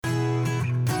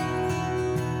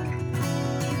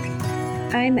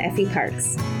I'm Effie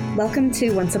Parks. Welcome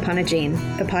to Once Upon a Gene,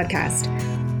 the podcast.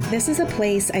 This is a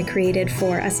place I created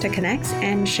for us to connect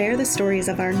and share the stories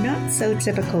of our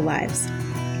not-so-typical lives.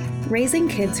 Raising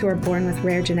kids who are born with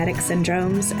rare genetic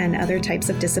syndromes and other types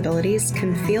of disabilities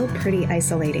can feel pretty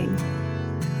isolating.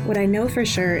 What I know for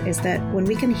sure is that when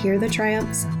we can hear the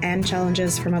triumphs and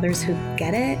challenges from others who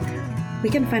get it, we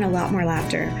can find a lot more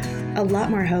laughter, a lot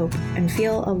more hope, and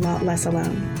feel a lot less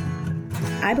alone.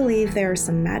 I believe there are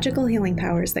some magical healing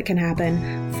powers that can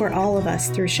happen for all of us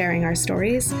through sharing our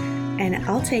stories, and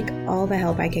I'll take all the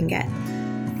help I can get.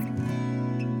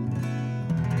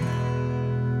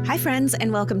 Hi, friends,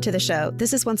 and welcome to the show.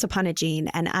 This is Once Upon a Gene,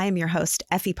 and I am your host,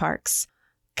 Effie Parks.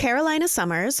 Carolina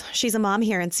Summers, she's a mom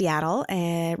here in Seattle,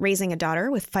 raising a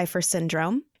daughter with Pfeiffer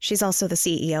syndrome. She's also the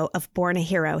CEO of Born a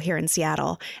Hero here in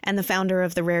Seattle and the founder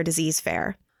of the Rare Disease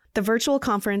Fair. The virtual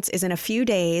conference is in a few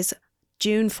days,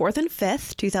 June 4th and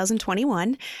 5th,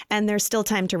 2021, and there's still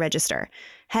time to register.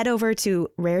 Head over to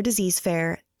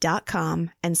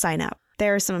rarediseasefair.com and sign up.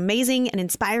 There are some amazing and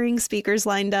inspiring speakers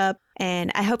lined up,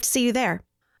 and I hope to see you there.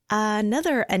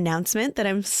 Another announcement that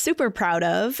I'm super proud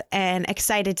of and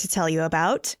excited to tell you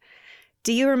about.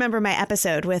 Do you remember my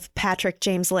episode with Patrick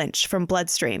James Lynch from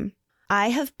Bloodstream? I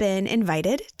have been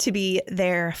invited to be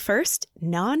their first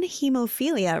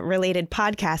non-hemophilia-related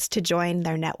podcast to join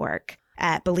their network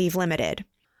at Believe Limited.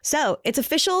 So it's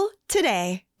official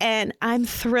today, and I'm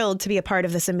thrilled to be a part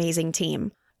of this amazing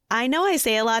team. I know I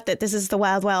say a lot that this is the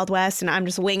wild, wild west, and I'm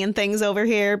just winging things over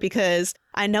here because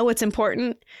I know it's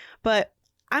important, but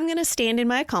I'm going to stand in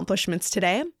my accomplishments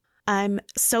today. I'm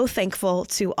so thankful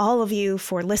to all of you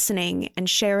for listening and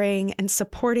sharing and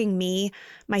supporting me,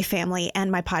 my family,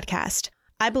 and my podcast.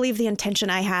 I believe the intention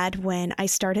I had when I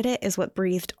started it is what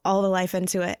breathed all the life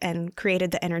into it and created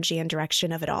the energy and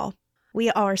direction of it all. We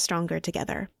are stronger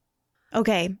together.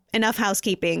 Okay, enough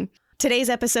housekeeping. Today's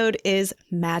episode is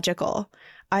magical.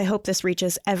 I hope this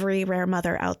reaches every rare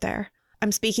mother out there.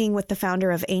 I'm speaking with the founder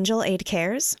of Angel Aid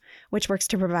Cares, which works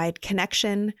to provide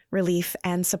connection, relief,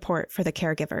 and support for the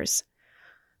caregivers.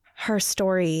 Her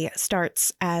story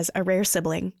starts as a rare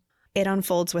sibling. It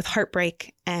unfolds with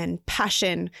heartbreak and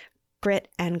passion, grit,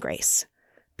 and grace.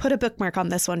 Put a bookmark on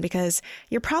this one because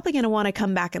you're probably going to want to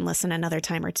come back and listen another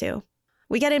time or two.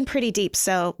 We get in pretty deep,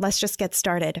 so let's just get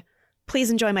started. Please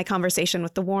enjoy my conversation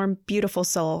with the warm, beautiful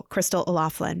soul, Crystal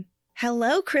O'Loughlin.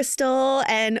 Hello, Crystal,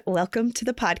 and welcome to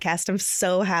the podcast. I'm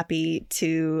so happy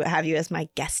to have you as my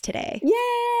guest today. Yay!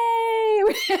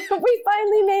 We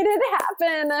finally made it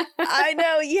happen. I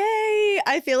know, yay!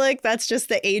 I feel like that's just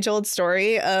the age-old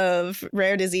story of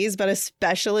rare disease, but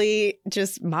especially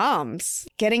just moms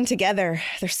getting together.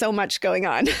 There's so much going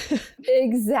on.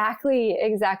 Exactly.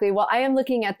 Well, I am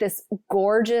looking at this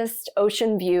gorgeous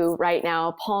ocean view right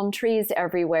now, palm trees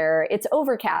everywhere. It's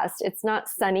overcast. It's not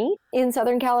sunny in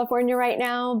Southern California right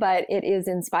now, but it is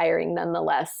inspiring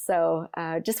nonetheless. So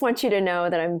just want you to know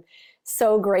that I'm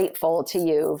so grateful to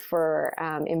you for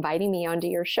inviting me onto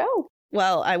your show.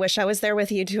 Well, I wish I was there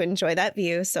with you to enjoy that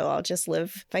view, so I'll just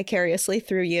live vicariously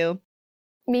through you.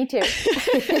 Me too.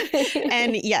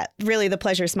 And yeah, really the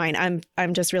pleasure's mine.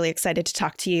 I'm just really excited to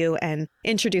talk to you and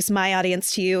introduce my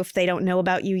audience to you if they don't know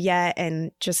about you yet,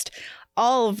 and just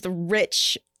all of the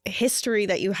rich history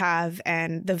that you have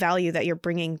and the value that you're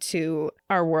bringing to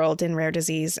our world in rare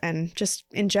disease and just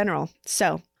in general.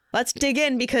 So let's dig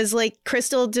in because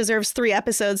Crystal deserves 3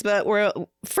 episodes, but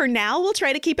for now we'll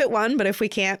try to keep it 1. But if we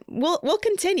can't, we'll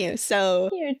continue. So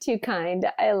you're too kind.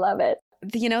 I love it.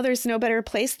 You know, there's no better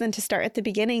place than to start at the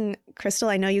beginning. Crystal,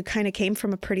 I know you kind of came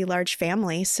from a pretty large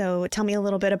family. So tell me a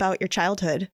little bit about your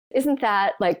childhood. Isn't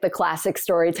that like the classic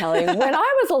storytelling? When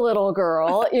I was a little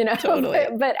girl, you know, Totally.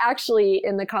 But actually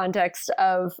in the context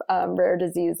of rare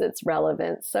disease, it's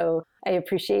relevant. So I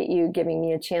appreciate you giving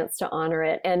me a chance to honor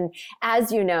it. And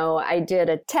as you know, I did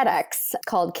a TEDx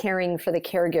called Caring for the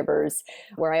Caregivers,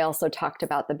 where I also talked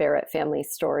about the Barrett family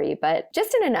story. But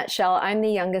just in a nutshell, I'm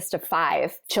the youngest of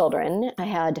 5 children. I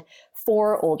had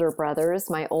 4 older brothers.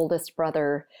 My oldest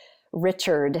brother,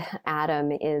 Richard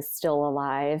Adam, is still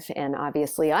alive, and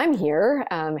obviously I'm here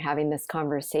having this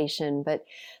conversation, but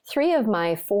 3 of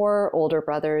my 4 older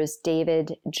brothers,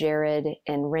 David, Jared,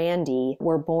 and Randy,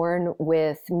 were born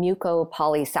with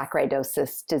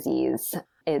mucopolysaccharidosis disease.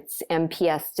 It's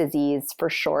MPS disease for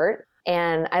short,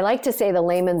 and I like to say the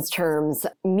layman's terms,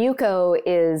 muco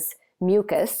is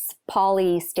mucus,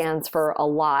 poly stands for a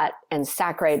lot, and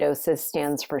saccharidosis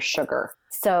stands for sugar.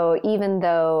 So even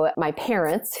though my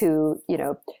parents, who,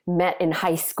 met in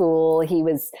high school, he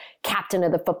was captain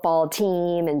of the football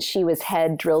team and she was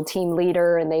head drill team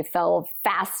leader, and they fell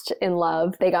fast in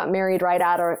love. They got married right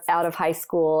out of high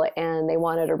school, and they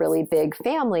wanted a really big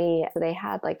family. So they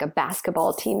had like a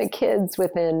basketball team of kids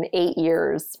within 8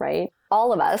 years, right?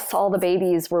 All of us, all the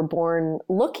babies were born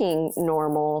looking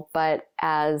normal, but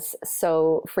as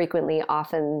so frequently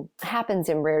often happens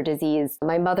in rare disease,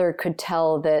 my mother could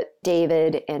tell that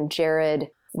David and Jared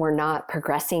were not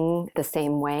progressing the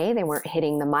same way. They weren't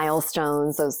hitting the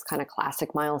milestones, those kind of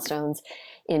classic milestones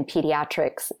in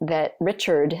pediatrics that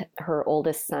Richard, her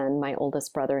oldest son, my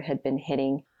oldest brother, had been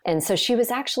hitting. And so she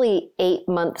was actually 8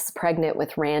 months pregnant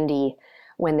with Randy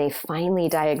when they finally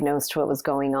diagnosed what was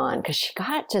going on, because she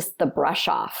got just the brush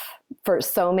off for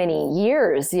so many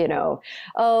years,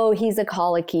 oh, he's a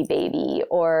colicky baby,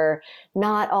 or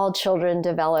not all children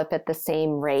develop at the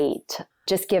same rate.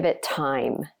 Just give it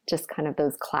time. Just kind of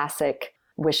those classic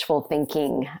wishful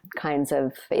thinking kinds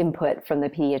of input from the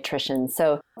pediatrician.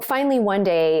 So finally one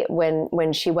day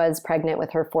when she was pregnant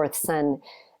with her fourth son,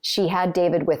 she had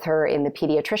David with her in the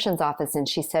pediatrician's office, and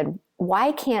she said,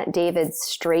 "Why can't David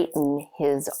straighten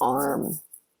his arm?"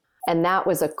 And that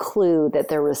was a clue that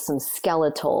there was some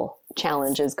skeletal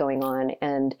challenges going on.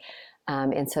 And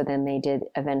so then they did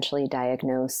eventually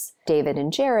diagnose David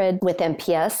and Jared with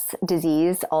MPS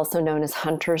disease, also known as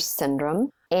Hunter's syndrome.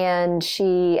 And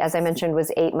she, as I mentioned,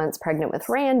 was 8 months pregnant with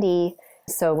Randy.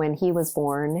 So when he was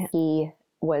born, he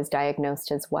was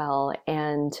diagnosed as well.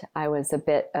 And I was a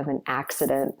bit of an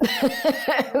accident.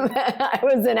 I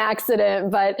was an accident,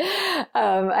 but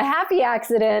a happy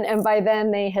accident. And by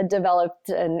then they had developed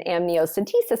an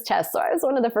amniocentesis test. So I was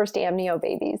one of the first amnio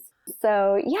babies.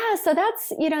 So yeah, so that's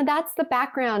the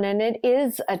background. And it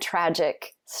is a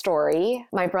tragic story.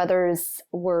 My brothers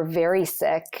were very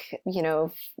sick,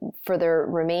 for their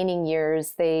remaining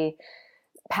years. They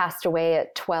passed away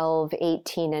at 12,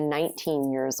 18, and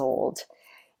 19 years old.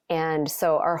 And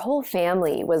so our whole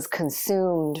family was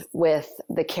consumed with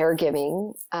the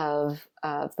caregiving of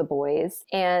the boys.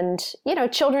 And,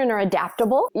 children are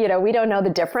adaptable. We don't know the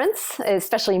difference,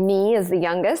 especially me as the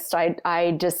youngest.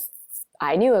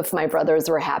 I knew if my brothers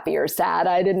were happy or sad.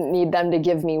 I didn't need them to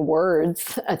give me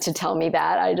words to tell me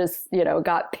that. I just,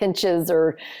 got pinches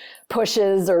or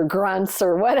pushes or grunts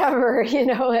or whatever,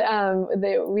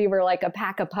 we were like a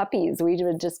pack of puppies. We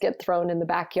would just get thrown in the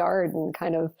backyard and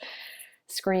kind of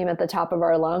scream at the top of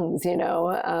our lungs,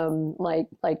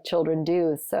 like children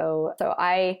do. So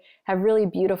I have really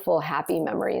beautiful, happy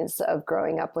memories of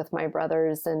growing up with my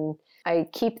brothers, and I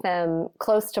keep them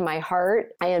close to my heart.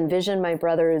 I envision my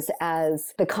brothers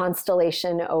as the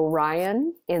constellation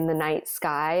Orion in the night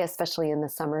sky, especially in the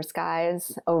summer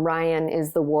skies. Orion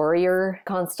is the warrior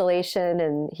constellation,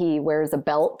 and he wears a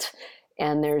belt,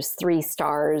 and there's 3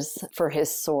 stars for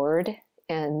his sword.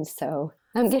 And so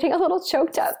I'm getting a little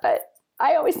choked up, but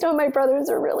I always know my brothers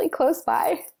are really close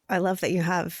by. I love that you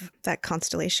have that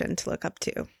constellation to look up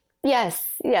to. Yes,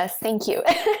 thank you.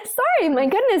 Sorry, my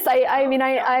goodness. I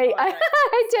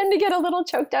tend to get a little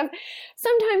choked up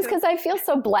sometimes because I feel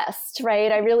so blessed,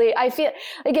 right? I feel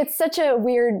like it's such a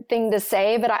weird thing to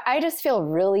say, but I just feel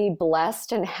really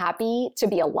blessed and happy to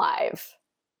be alive.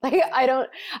 Like I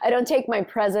don't take my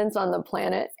presence on the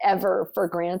planet ever for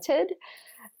granted,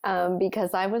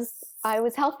 because I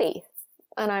was healthy.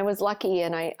 And I was lucky,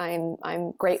 and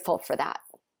I'm grateful for that.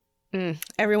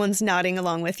 Everyone's nodding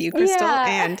along with you, Crystal,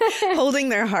 and holding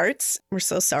their hearts. We're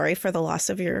so sorry for the loss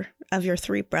of your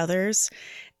 3 brothers.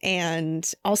 And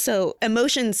also,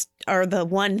 emotions are the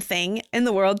one thing in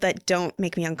the world that don't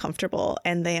make me uncomfortable,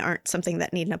 and they aren't something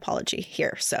that need an apology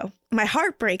here. So my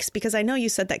heart breaks because I know you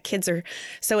said that kids are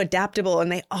so adaptable,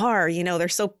 and they are, they're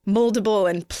so moldable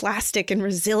and plastic and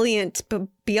resilient, but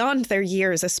beyond their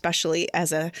years, especially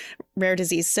as a rare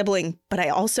disease sibling. But I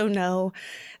also know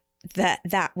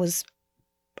that was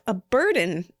a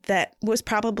burden that was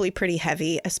probably pretty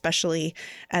heavy, especially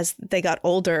as they got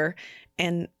older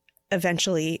and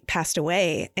eventually passed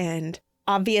away. And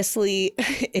obviously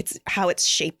it's how it's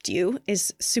shaped you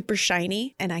is super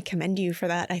shiny, and I commend you for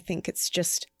that. I think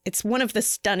it's one of the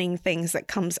stunning things that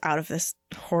comes out of this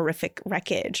horrific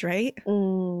wreckage, right?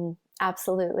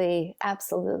 Absolutely.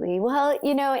 Well,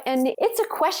 and it's a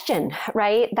question,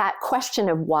 right? That question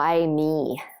of why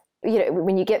me?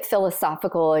 When you get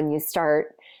philosophical and you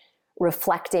start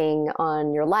reflecting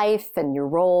on your life and your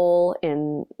role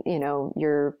and,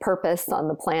 your purpose on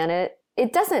the planet,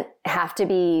 it doesn't have to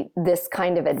be this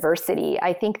kind of adversity.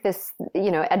 I think this,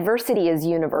 adversity is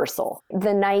universal.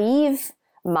 The naive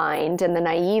mind and the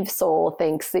naive soul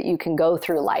thinks that you can go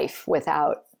through life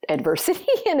without adversity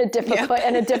and a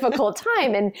difficult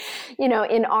time. And, you know,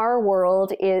 in our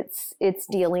world, it's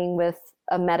dealing with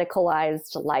a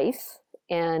medicalized life,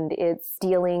 and it's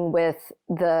dealing with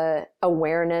the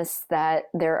awareness that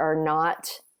there are not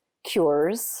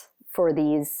cures for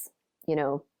these, you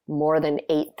know, more than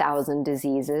 8,000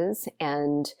 diseases,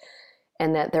 and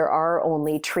that there are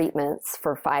only treatments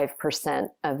for 5%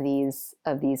 of these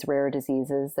rare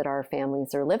diseases that our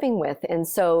families are living with. And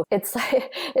so it's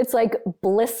like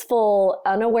blissful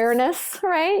unawareness,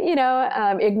 right? You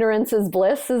know, ignorance is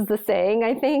bliss is the saying,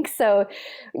 I think. So,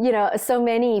 you know, so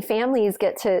many families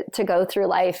get to go through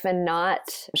life and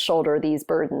not shoulder these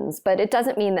burdens, but it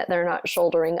doesn't mean that they're not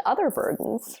shouldering other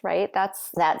burdens, right? That's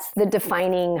the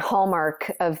defining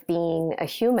hallmark of being a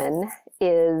human,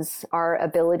 is our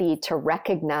ability to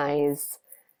recognize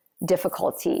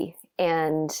difficulty.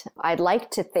 And I'd like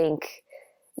to think,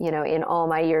 you know, in all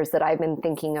my years that I've been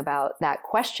thinking about that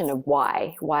question of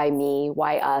why me,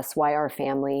 why us, why our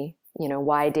family, you know,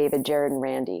 why David, Jared, and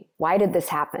Randy, why did this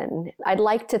happen? I'd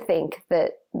like to think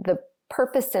that the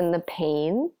purpose in the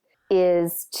pain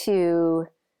is to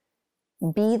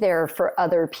be there for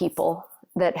other people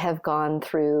that have gone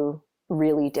through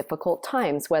really difficult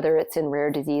times, whether it's in rare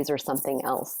disease or something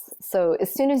else. So as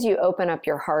soon as you open up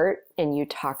your heart and you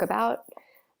talk about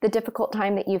the difficult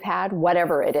time that you've had,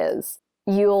 whatever it is,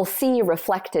 you'll see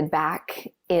reflected back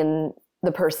in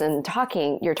the person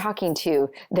you're talking to,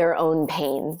 their own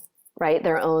pain, right?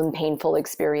 Their own painful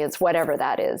experience, whatever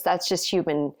that is. That's just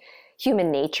human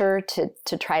nature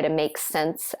to try to make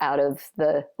sense out of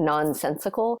the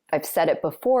nonsensical. I've said it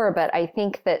before, but I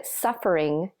think that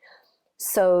suffering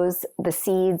sows the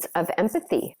seeds of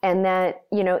empathy, and that,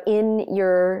 you know, in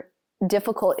your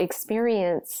difficult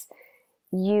experience,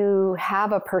 you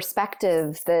have a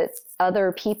perspective that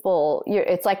other people,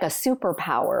 it's like a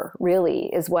superpower,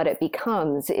 really, is what it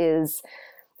becomes,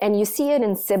 and you see it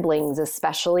in siblings,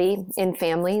 especially in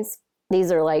families.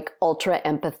 These are like ultra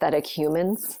empathetic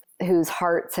humans whose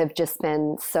hearts have just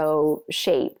been so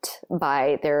shaped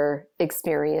by their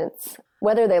experience.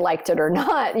 Whether they liked it or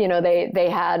not, you know, they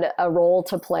had a role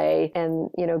to play, and,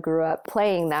 you know, grew up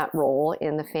playing that role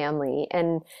in the family.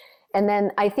 And then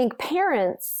I think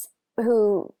parents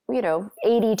who, you know,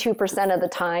 82% of the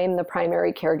time, the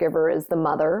primary caregiver is the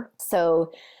mother.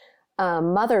 So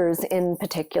mothers in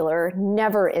particular,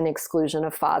 never in exclusion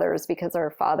of fathers, because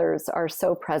our fathers are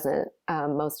so present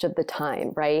most of the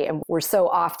time, right? And we're so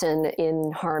often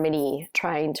in harmony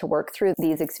trying to work through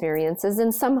these experiences.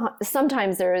 And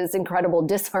sometimes there is incredible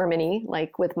disharmony,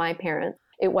 like with my parents.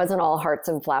 It wasn't all hearts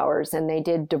and flowers, and they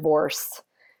did divorce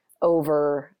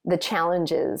over the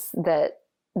challenges that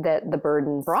the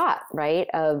burden brought, right?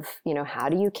 Of, you know, how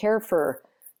do you care for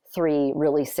 3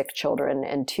 really sick children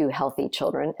and 2 healthy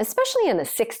children, especially in the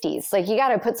 60s. Like, you got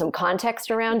to put some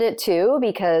context around it too,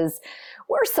 because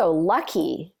we're so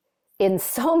lucky in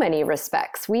so many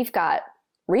respects. We've got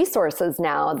resources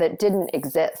now that didn't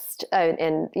exist.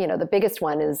 And, you know, the biggest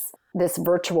one is this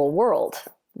virtual world,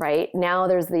 right? Now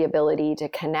there's the ability to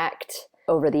connect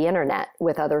over the internet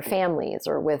with other families,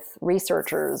 or with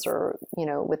researchers, or, you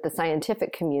know, with the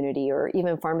scientific community, or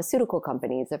even pharmaceutical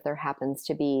companies, if there happens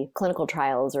to be clinical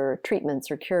trials or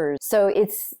treatments or cures. So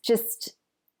it's just,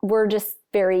 we're just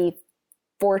very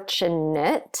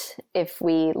fortunate if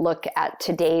we look at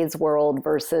today's world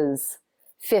versus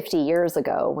 50 years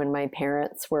ago, when my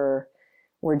parents were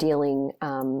dealing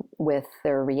with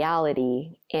their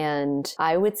reality. And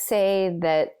I would say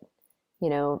that, you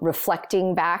know,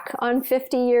 reflecting back on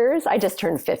 50 years, I just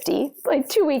turned 50 like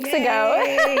 2 weeks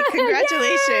ago.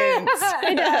 Congratulations.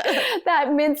 I know.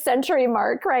 That mid-century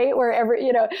mark, right? Where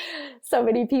you know, so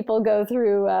many people go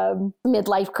through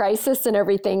midlife crisis and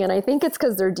everything. And I think it's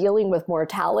because they're dealing with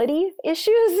mortality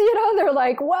issues. You know, they're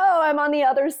like, whoa, I'm on the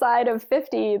other side of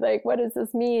 50. Like, what does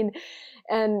this mean?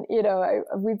 And, you know,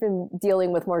 we've been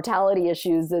dealing with mortality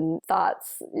issues and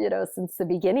thoughts, you know, since the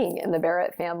beginning in the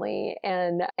Barrett family.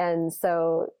 And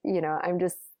so, you know,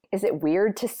 is it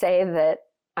weird to say that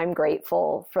I'm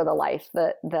grateful for the life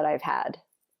that I've had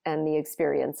and the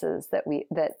experiences that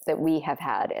we have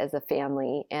had as a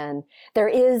family? And there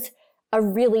is a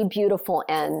really beautiful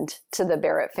end to the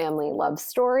Barrett family love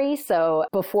story. So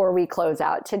before we close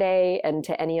out today, and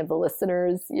to any of the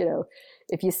listeners, you know,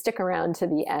 if you stick around to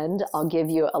the end, I'll give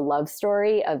you a love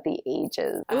story of the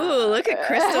ages. Ooh, look at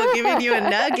Crystal giving you a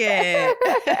nugget.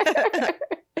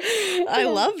 I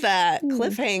love that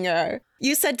cliffhanger.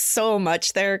 You said so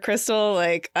much there, Crystal.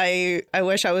 Like, I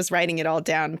wish I was writing it all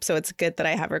down, so it's good that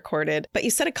I have recorded. But you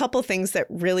said a couple things that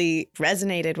really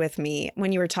resonated with me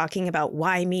when you were talking about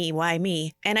why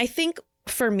me? And I think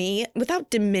for me, without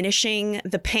diminishing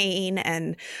the pain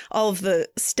and all of the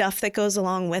stuff that goes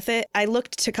along with it, I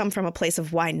looked to come from a place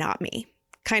of why not me?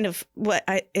 Kind of what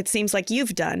it seems like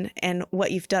you've done and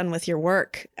what you've done with your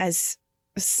work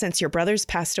since your brothers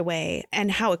passed away,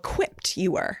 and how equipped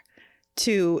you were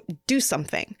to do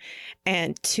something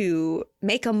and to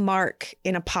make a mark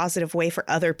in a positive way for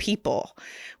other people,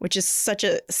 which is such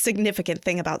a significant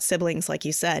thing about siblings, like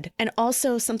you said. And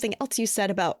also something else you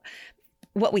said about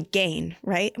what we gain,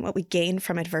 right? What we gain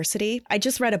from adversity. I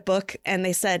just read a book and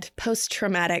they said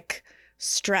post-traumatic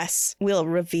stress will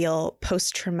reveal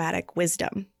post-traumatic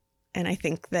wisdom. And I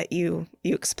think that you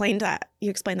explained that. You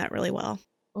explained that really well.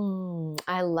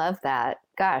 I love that.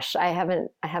 Gosh, I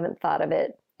haven't thought of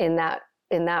it in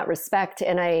that respect.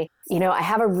 And I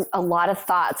have a lot of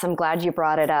thoughts. I'm glad you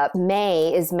brought it up.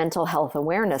 May is Mental Health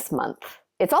Awareness Month.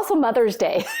 It's also Mother's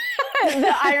Day.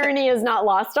 The irony is not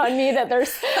lost on me that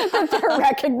they're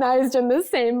recognized in the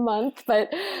same month,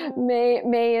 but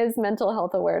May is Mental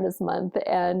Health Awareness Month.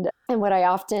 And what I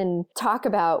often talk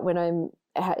about when I'm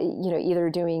either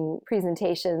doing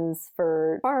presentations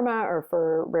for pharma or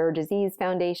for rare disease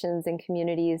foundations and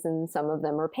communities, and some of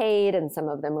them are paid and some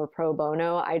of them are pro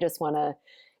bono. I just want to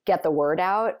get the word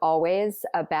out always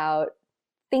about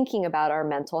thinking about our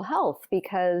mental health,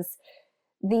 because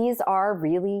these are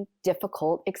really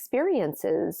difficult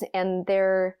experiences, and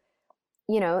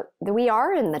we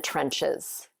are in the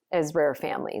trenches as rare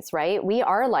families, right? We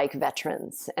are like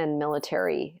veterans and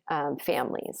military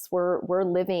families. We're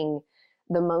living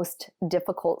the most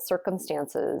difficult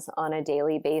circumstances on a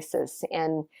daily basis.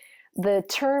 And the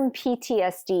term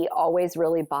PTSD always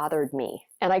really bothered me.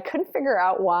 And I couldn't figure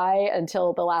out why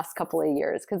until the last couple of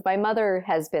years, because my mother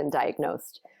has been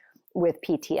diagnosed with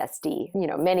PTSD,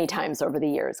 many times over the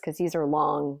years, because these are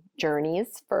long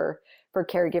journeys for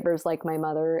caregivers like my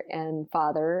mother and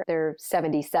father. They're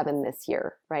 77 this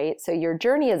year, right? So your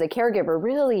journey as a caregiver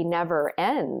really never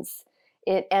ends.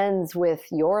 It ends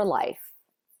with your life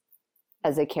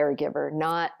as a caregiver,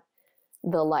 not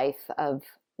the life of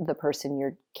the person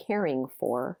you're caring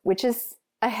for, which is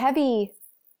a heavy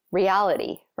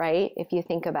reality, right? If you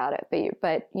think about it,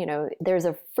 but there's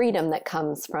a freedom that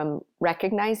comes from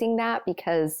recognizing that,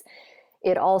 because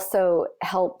it also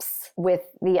helps with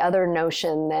the other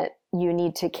notion that you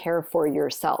need to care for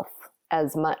yourself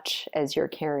as much as you're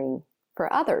caring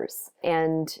for others.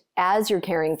 And as you're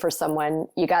caring for someone,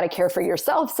 you got to care for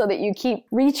yourself so that you keep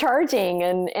recharging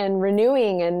and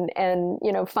renewing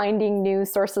and finding new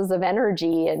sources of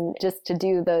energy, and just to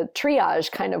do the triage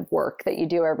kind of work that you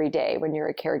do every day when you're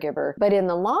a caregiver. But in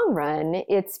the long run,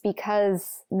 it's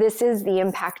because this is the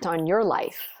impact on your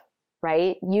life,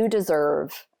 right? You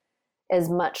deserve as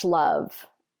much love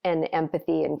and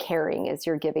empathy and caring as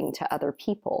you're giving to other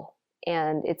people.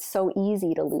 And it's so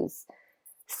easy to lose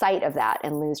sight of that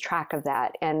and lose track of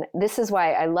that. And this is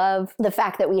why I love the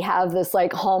fact that we have this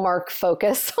like hallmark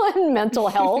focus on mental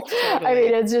health. Totally. I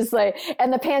mean, it's just like,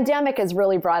 and the pandemic has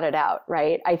really brought it out,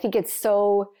 right? I think it's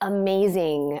so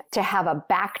amazing to have a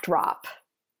backdrop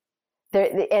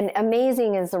there, and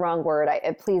amazing is the wrong word.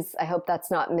 I hope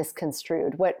that's not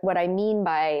misconstrued. What I mean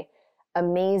by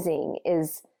amazing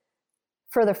is,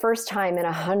 for the first time in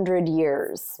 100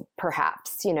 years,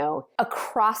 perhaps,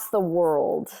 across the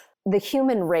world, the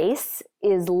human race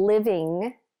is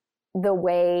living the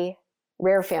way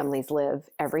rare families live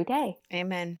every day.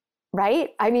 Amen. Right?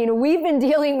 I mean, we've been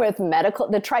dealing with this is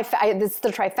the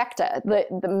trifecta,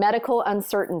 the medical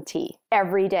uncertainty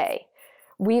every day.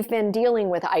 We've been dealing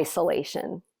with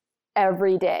isolation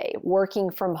every day,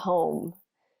 working from home,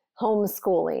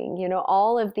 homeschooling,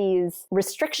 all of these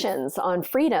restrictions on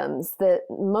freedoms that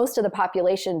most of the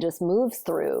population just moves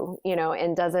through,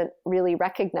 and doesn't really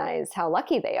recognize how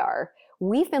lucky they are.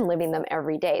 We've been living them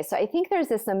every day. So I think there's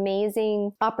this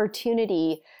amazing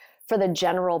opportunity for the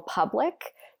general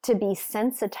public to be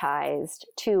sensitized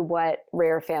to what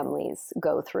rare families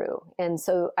go through. And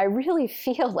so I really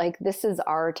feel like this is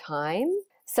our time.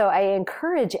 So I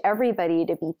encourage everybody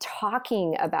to be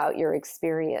talking about your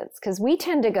experience, because we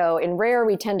tend to go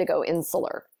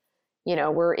insular.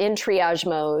 We're in triage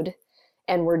mode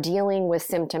and we're dealing with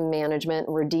symptom management.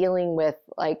 We're dealing with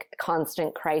like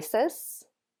constant crisis.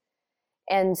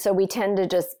 And so we tend to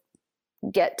just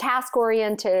get task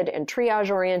oriented and triage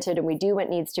oriented, and we do what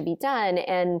needs to be done.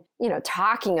 And,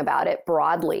 talking about it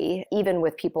broadly, even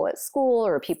with people at school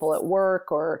or people at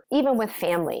work or even with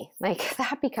family, like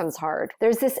that becomes hard.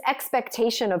 There's this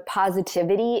expectation of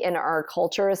positivity in our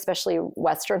culture, especially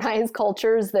westernized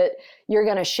cultures, that you're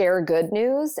going to share good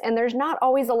news. And there's not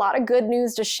always a lot of good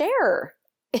news to share.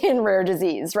 in rare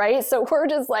disease, right? So we're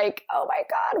just like, oh my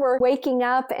God, we're waking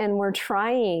up and we're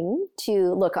trying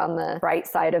to look on the bright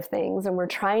side of things, and we're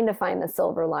trying to find the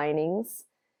silver linings,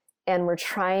 and we're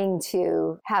trying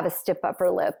to have a stiff upper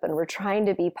lip, and we're trying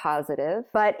to be positive.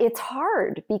 But it's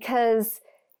hard because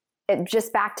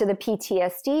just back to the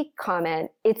PTSD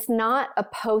comment, it's not a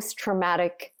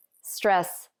post-traumatic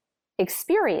stress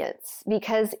experience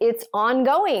because it's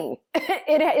ongoing.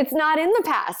 It's not in the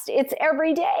past. It's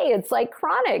every day. It's like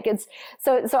chronic.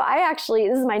 So I actually,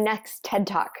 this is my next TED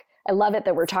Talk. I love it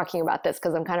that we're talking about this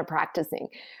because I'm kind of practicing.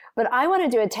 But I want to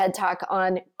do a TED Talk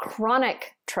on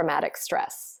chronic traumatic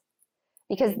stress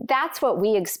because that's what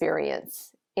we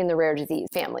experience in the rare disease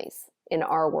families in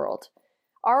our world.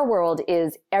 Our world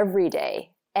is every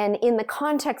day. And in the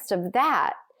context of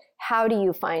that, how do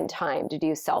you find time to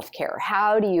do self-care?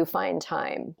 How do you find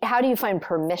time? How do you find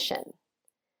permission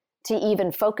to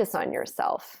even focus on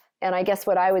yourself? And I guess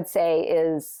what I would say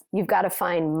is you've got to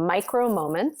find micro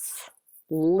moments,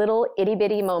 little itty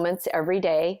bitty moments every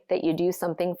day that you do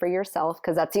something for yourself,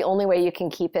 because that's the only way you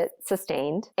can keep it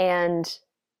sustained. And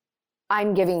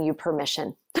I'm giving you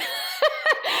permission.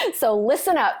 So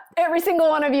listen up, every single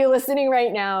one of you listening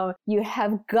right now, you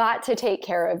have got to take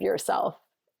care of yourself.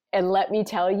 And let me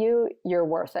tell you, you're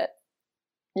worth it.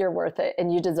 You're worth it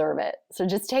and you deserve it. So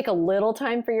just take a little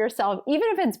time for yourself, even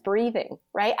if it's breathing,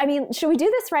 right? I mean, should we do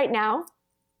this right now?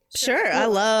 Sure. I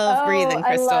love breathing,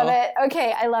 Crystal. I love it.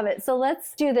 Okay, I love it. So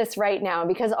let's do this right now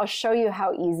because I'll show you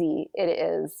how easy it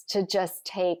is to just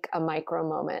take a micro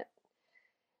moment.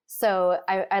 So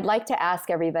I'd like to ask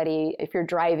everybody, if you're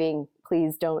driving,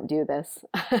 please don't do this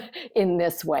in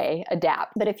this way,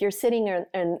 adapt. But if you're sitting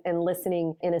and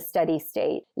listening in a steady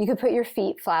state, you could put your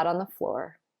feet flat on the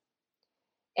floor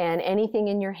and anything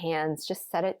in your hands, just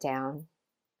set it down.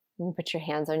 You can put your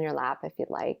hands on your lap if you'd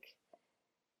like.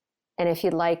 And if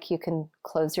you'd like, you can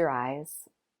close your eyes.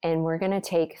 And we're going to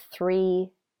take 3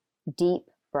 deep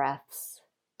breaths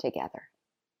together.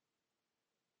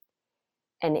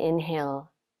 And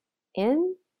inhale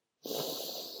in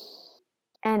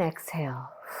and exhale.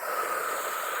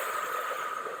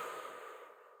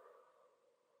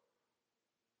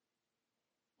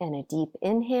 And a deep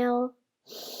inhale.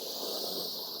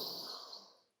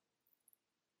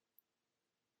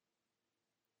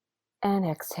 And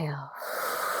exhale.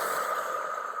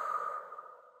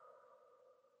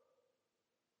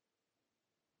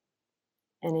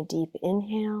 And a deep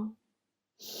inhale.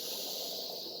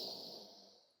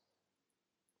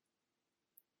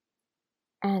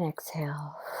 And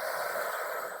exhale.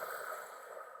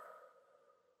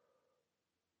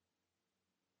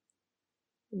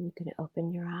 And you can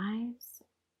open your eyes.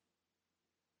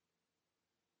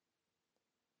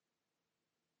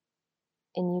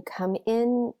 And you come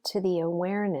into the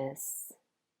awareness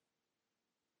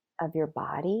of your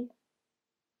body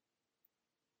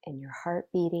and your heart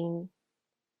beating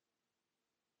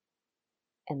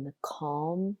and the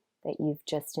calm that you've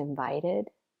just invited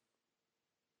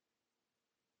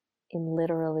in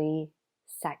literally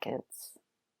seconds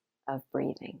of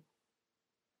breathing.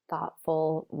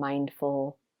 Thoughtful,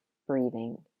 mindful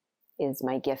breathing is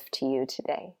my gift to you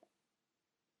today.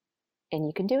 And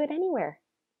you can do it anywhere.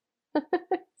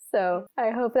 So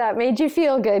I hope that made you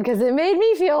feel good because it made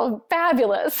me feel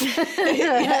fabulous.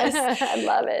 Yes. I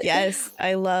love it. Yes,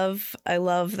 I love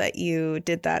that you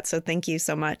did that. So thank you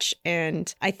so much.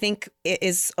 And I think it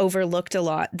is overlooked a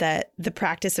lot that the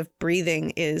practice of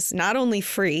breathing is not only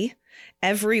free,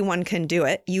 everyone can do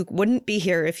it. You wouldn't be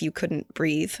here if you couldn't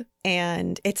breathe.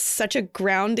 And it's such a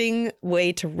grounding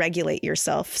way to regulate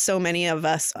yourself. So many of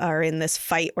us are in this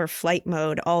fight or flight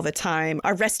mode all the time.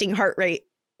 Our resting heart rate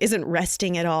isn't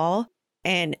resting at all.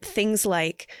 And things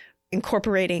like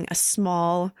incorporating a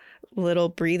small little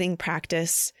breathing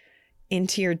practice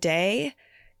into your day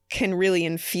can really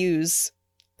infuse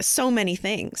so many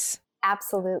things.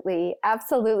 Absolutely.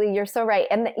 Absolutely. You're so right.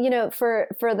 And, you know, for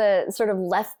the sort of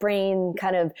left brain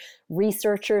kind of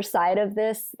researcher side of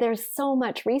this, there's so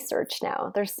much research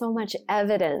now. There's so much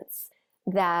evidence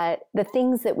that the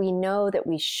things that we know that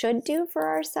we should do for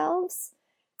ourselves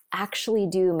actually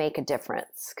do make a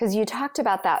difference. Because you talked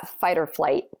about that fight or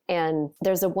flight. And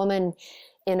there's a woman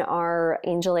in our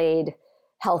Angel Aid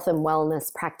Health and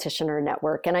Wellness Practitioner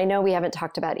Network. And I know we haven't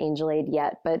talked about Angel Aid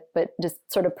yet, but just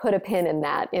sort of put a pin in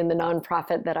that. In the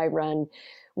nonprofit that I run,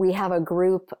 we have a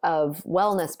group of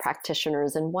wellness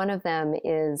practitioners, and one of them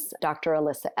is Dr.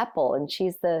 Alyssa Epple, and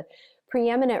she's the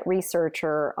preeminent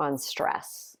researcher on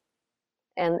stress.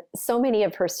 And so many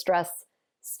of her stress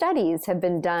studies have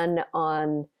been done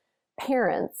on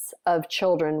parents of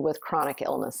children with chronic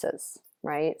illnesses,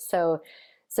 right? So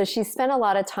she spent a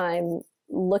lot of time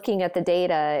looking at the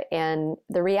data, and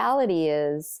the reality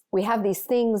is we have these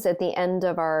things at the end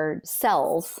of our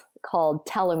cells called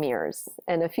telomeres.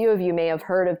 And a few of you may have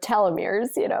heard of telomeres.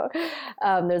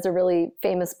 There's a really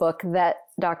famous book that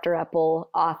Dr. Epple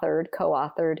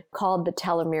co-authored, called The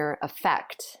Telomere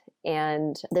Effect.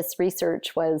 And this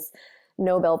research was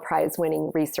Nobel Prize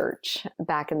winning research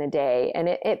back in the day. And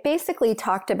it basically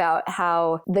talked about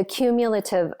how the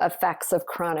cumulative effects of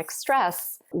chronic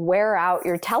stress wear out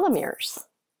your telomeres.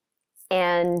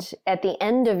 And at the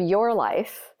end of your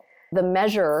life, the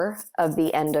measure of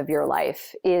the end of your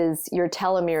life is your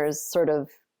telomeres sort of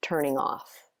turning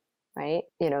off, right?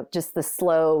 Just the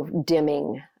slow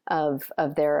dimming of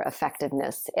their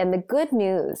effectiveness. And the good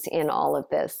news in all of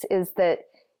this is that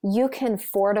you can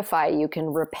fortify, you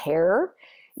can repair,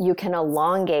 you can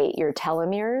elongate your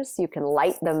telomeres, you can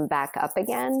light them back up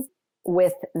again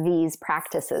with these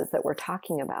practices that we're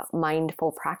talking about,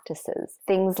 mindful practices.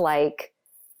 Things like,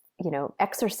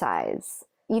 exercise,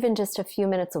 even just a few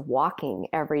minutes of walking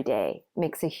every day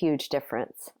makes a huge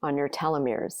difference on your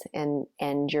telomeres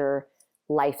and your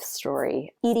life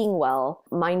story. Eating well,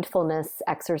 mindfulness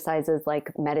exercises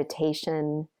like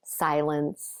meditation,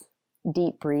 silence,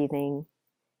 deep breathing,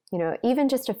 even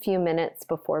just a few minutes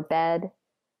before bed,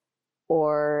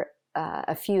 or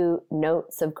a few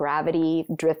notes of gratitude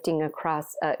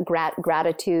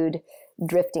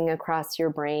drifting across your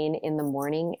brain in the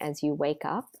morning as you wake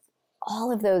up.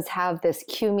 All of those have this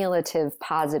cumulative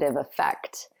positive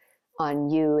effect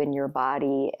on you and your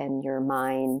body and your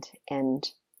mind and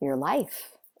your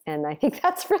life. And I think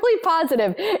that's really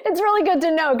positive. It's really good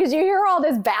to know, because you hear all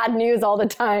this bad news all the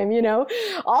time,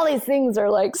 all these things are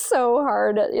like so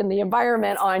hard in the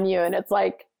environment on you. And it's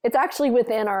like, it's actually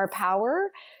within our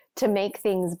power to make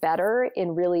things better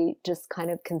in really just kind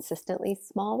of consistently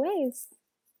small ways.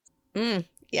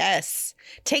 Yes.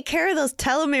 Take care of those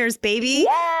telomeres, baby.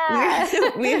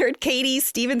 Yeah. We heard Katie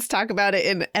Stevens talk about it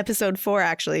in episode 4,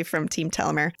 actually, from Team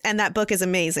Telomere. And that book is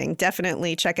amazing.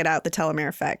 Definitely check it out, The Telomere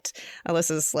Effect.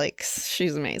 Alyssa's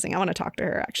she's amazing. I want to talk to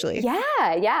her, actually. Yeah.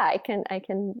 I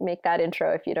can make that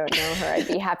intro if you don't know her. I'd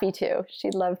be happy to.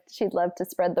 She'd love to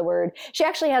spread the word. She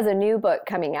actually has a new book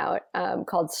coming out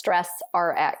called Stress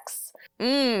RX.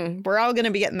 We're all going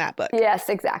to be getting that book. Yes,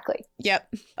 exactly.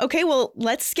 Yep. Okay, well,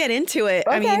 let's get into it.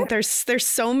 Okay. I mean, there's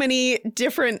so many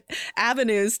different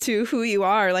avenues to who you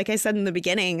are, like I said in the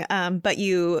beginning. But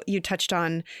you touched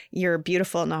on your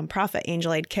beautiful nonprofit,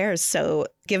 Angel Aid Cares. So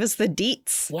give us the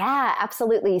deets. Yeah,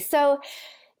 absolutely. So,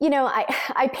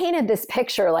 I painted this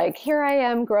picture, like here I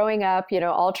am growing up,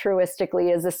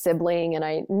 altruistically as a sibling, and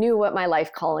I knew what my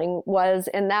life calling was.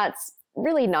 And that's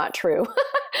really not true.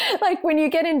 Like when you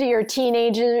get into your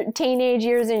teenage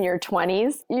years in your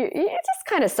 20s, you're just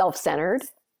kind of self-centered.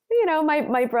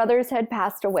 My brothers had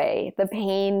passed away. The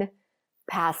pain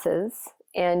passes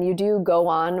and you do go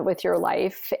on with your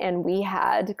life. And we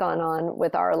had gone on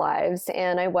with our lives.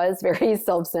 And I was very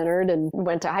self-centered and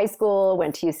went to high school,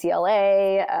 went to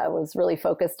UCLA, was really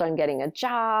focused on getting a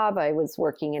job. I was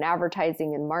working in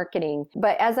advertising and marketing.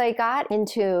 But as I got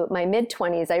into my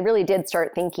mid-20s, I really did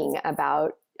start thinking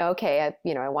about, okay,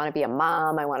 I want to be a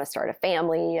mom. I want to start a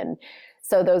family. And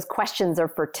so those questions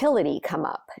of fertility come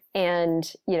up. And,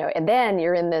 and then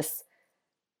you're in this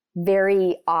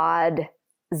very odd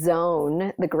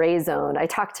zone, the gray zone. I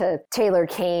talked to Taylor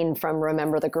Kane from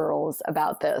Remember the Girls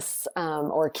about this,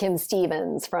 or Kim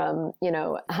Stevens from,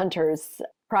 Hunter's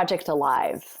Project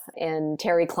Alive, and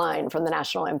Terry Klein from the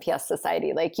National MPS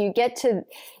Society. Like you get to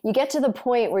the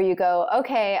point where you go,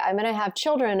 okay, I'm going to have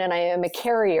children and I am a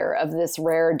carrier of this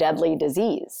rare, deadly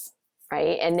disease,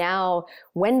 right? And now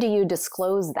when do you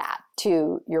disclose that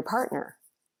to your partner?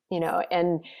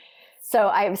 And so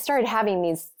I've started having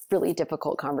these really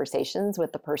difficult conversations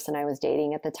with the person I was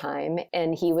dating at the time.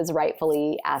 And he was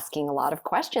rightfully asking a lot of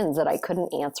questions that I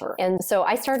couldn't answer. And so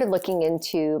I started looking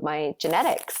into my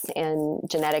genetics and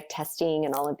genetic testing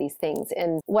and all of these things.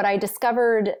 And what I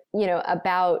discovered,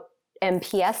 about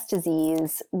MPS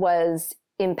disease was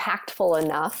impactful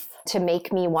enough to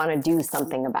make me want to do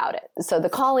something about it. So the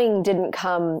calling didn't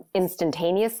come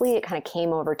instantaneously. It kind of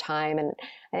came over time. And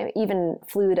I even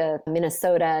flew to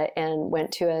Minnesota and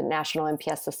went to a National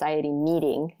MPS Society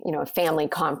meeting, a family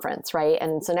conference, right?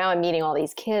 And so now I'm meeting all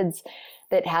these kids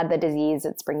that had the disease.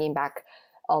 It's bringing back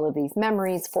all of these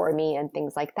memories for me and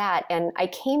things like that. And I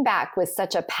came back with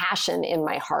such a passion in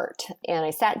my heart. And I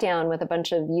sat down with a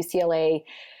bunch of UCLA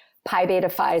Pi Beta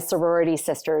Phi sorority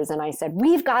sisters. And I said,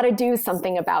 we've got to do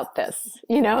something about this.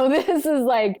 This is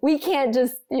like, we can't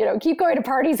just, keep going to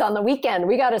parties on the weekend.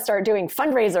 We got to start doing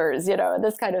fundraisers,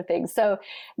 this kind of thing. So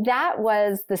that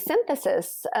was the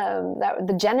synthesis,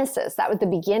 the genesis, that was the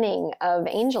beginning of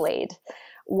Angel Aid,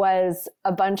 was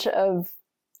a bunch of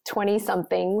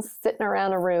 20-somethings sitting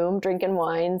around a room drinking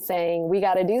wine saying, we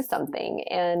got to do something.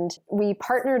 And we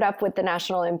partnered up with the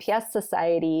National MPS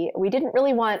Society. We didn't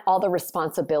really want all the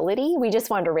responsibility. We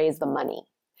just wanted to raise the money.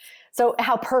 So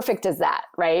how perfect is that,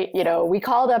 right? We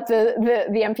called up the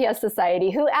MPS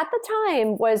Society, who at the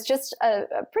time was just a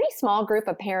pretty small group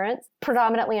of parents,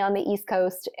 predominantly on the East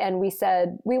Coast. And we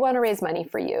said, we want to raise money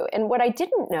for you. And what I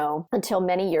didn't know until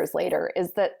many years later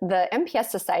is that the MPS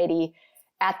Society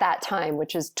at that time,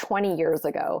 which is 20 years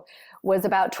ago, was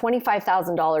about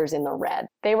 $25,000 in the red.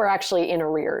 They were actually in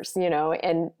arrears,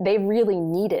 and they really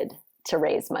needed to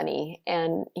raise money.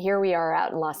 And here we are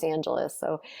out in Los Angeles.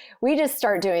 So we just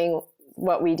start doing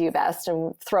what we do best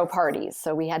and throw parties.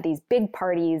 So we had these big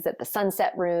parties at the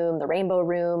Sunset Room, the Rainbow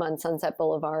Room on Sunset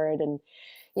Boulevard. And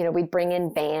we'd bring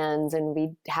in bands and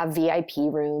we'd have VIP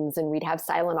rooms and we'd have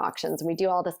silent auctions and we do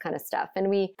all this kind of stuff. And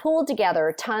we pulled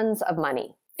together tons of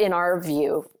money. In our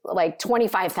view, like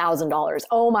 $25,000.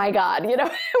 Oh my God, which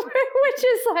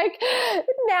is like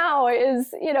now is,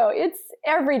 it's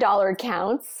every dollar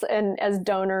counts. And as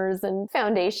donors and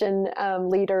foundation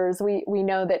leaders, we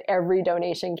know that every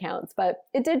donation counts. But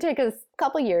it did take us a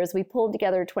couple of years. We pulled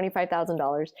together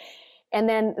 $25,000. And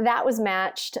then that was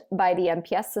matched by the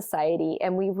MPS Society.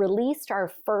 And we released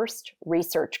our first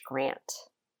research grant.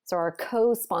 So our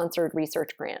co-sponsored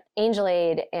research grant, Angel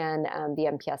Aid and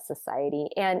the MPS Society.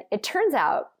 And it turns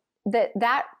out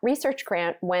that research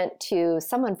grant went to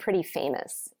someone pretty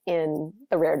famous in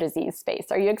the rare disease space.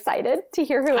 Are you excited to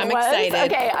hear who it was? I'm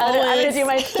excited. Okay, I'm going to do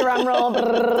my drum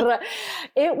roll.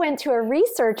 It went to a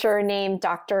researcher named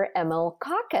Dr. Emil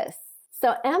Kakkis.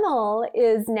 So Emil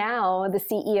is now the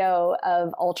CEO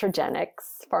of Ultragenyx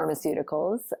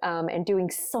Pharmaceuticals and doing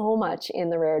so much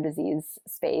in the rare disease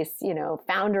space,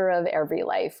 founder of Every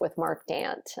Life with Mark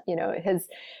Dant,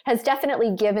 has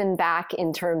definitely given back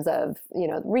in terms of,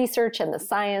 research and the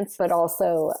science, but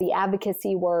also the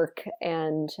advocacy work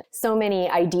and so many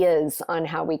ideas on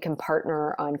how we can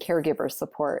partner on caregiver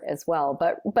support as well.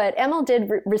 But Emil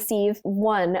did receive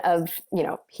one of,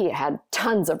 he had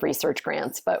tons of research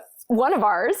grants, but one of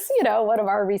ours, one of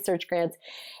our research grants.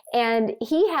 And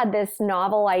he had this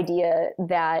novel idea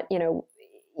that,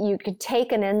 you could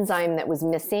take an enzyme that was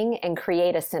missing and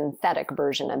create a synthetic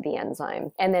version of the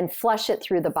enzyme and then flush it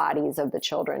through the bodies of the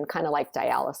children, kind of like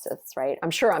dialysis, right?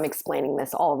 I'm sure I'm explaining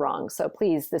this all wrong. So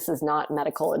please, this is not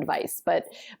medical advice, but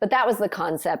that was the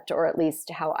concept, or at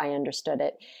least how I understood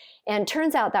it. And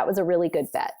turns out that was a really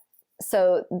good bet.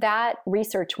 So that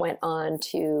research went on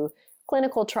to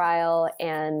clinical trial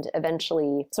and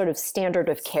eventually sort of standard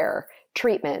of care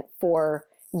treatment for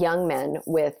young men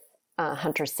with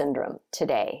Hunter syndrome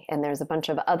today. And there's a bunch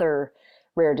of other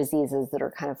rare diseases that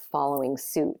are kind of following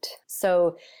suit.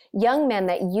 So young men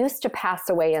that used to pass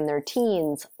away in their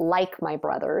teens, like my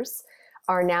brothers,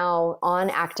 are now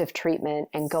on active treatment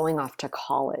and going off to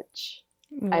college.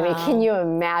 Wow. I mean, can you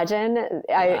imagine?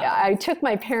 Wow. I took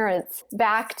my parents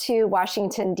back to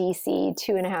Washington, D.C.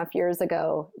 2.5 years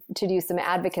ago to do some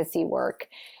advocacy work.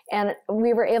 And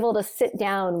we were able to sit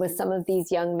down with some of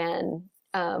these young men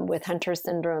with Hunter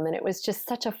syndrome. And it was just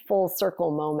such a full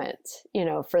circle moment,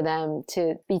 for them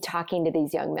to be talking to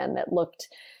these young men that looked,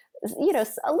 a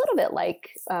little bit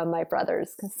like my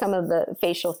brothers. Some of the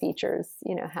facial features,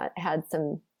 had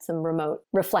some remote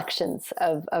reflections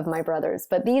of my brothers.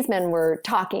 But these men were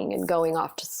talking and going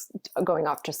off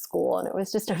to school. And it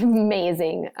was just an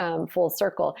amazing full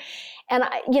circle. And,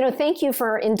 thank you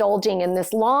for indulging in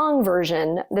this long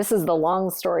version. This is the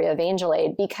long story of Angel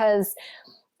Aid, because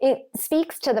it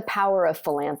speaks to the power of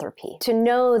philanthropy, to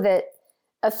know that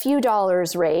a few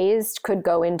dollars raised could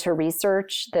go into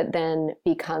research that then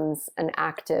becomes an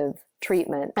active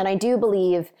treatment. And I do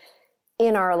believe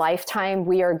in our lifetime,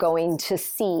 we are going to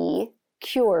see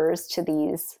cures to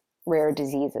these rare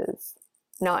diseases,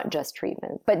 not just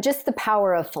treatment, but just the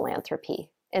power of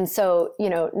philanthropy. And so,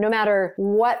 no matter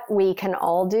what we can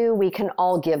all do, we can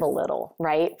all give a little,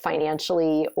 right?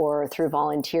 Financially or through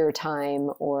volunteer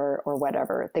time or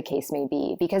whatever the case may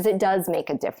be, because it does make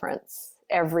a difference.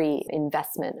 Every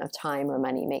investment of time or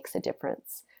money makes a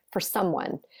difference for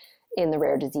someone in the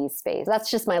rare disease space. That's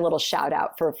just my little shout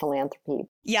out for philanthropy.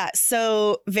 Yeah,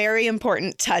 so very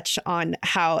important touch on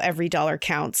how every dollar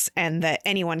counts and that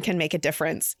anyone can make a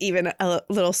difference. Even a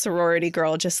little sorority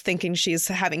girl just thinking she's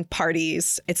having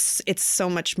parties. It's so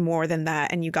much more than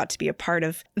that. And you got to be a part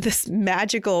of this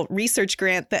magical research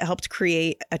grant that helped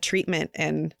create a treatment.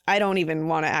 And I don't even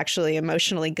want to actually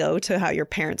emotionally go to how your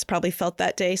parents probably felt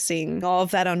that day seeing all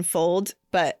of that unfold.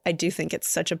 But I do think it's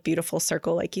such a beautiful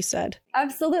circle, like you said.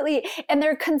 Absolutely. And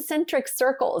they're concentric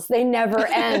circles. They never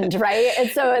end, right? And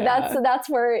so that's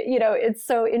where, it's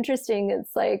so interesting.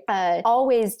 It's like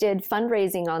always did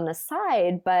fundraising on the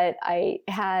side, but I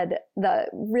had the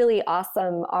really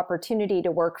awesome opportunity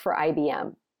to work for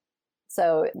IBM.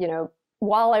 So,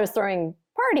 while I was throwing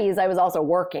parties, I was also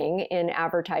working in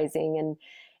advertising and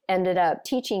ended up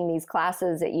teaching these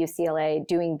classes at UCLA,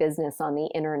 doing business on the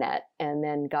internet, and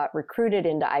then got recruited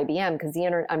into IBM because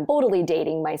I'm totally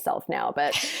dating myself now,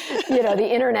 but the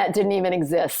internet didn't even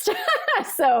exist.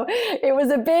 So it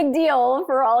was a big deal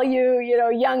for all you,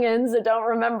 youngins that don't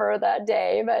remember that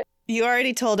day, but you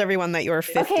already told everyone that you were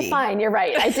 50. Okay, fine. You're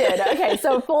right. I did. Okay.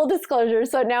 So full disclosure.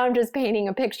 So now I'm just painting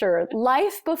a picture.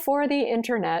 Life before the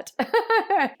internet.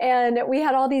 And we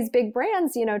had all these big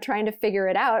brands, trying to figure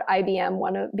it out.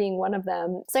 IBM being one of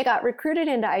them. So I got recruited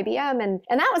into IBM and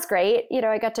that was great.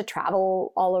 I got to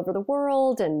travel all over the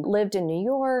world and lived in New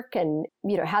York and,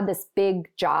 had this big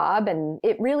job. And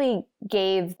it really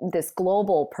gave this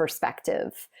global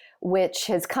perspective, which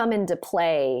has come into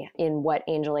play in what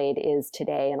AngelAid is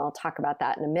today. And I'll talk about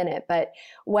that in a minute. But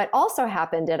what also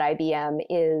happened at IBM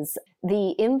is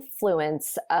the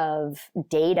influence of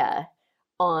data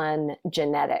on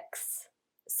genetics.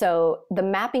 So the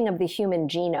mapping of the human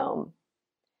genome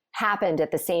happened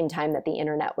at the same time that the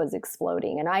internet was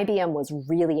exploding. And IBM was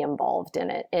really involved in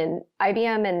it. And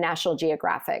IBM and National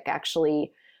Geographic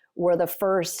actually were the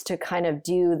first to kind of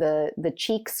do the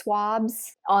cheek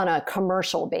swabs on a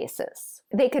commercial basis.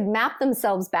 They could map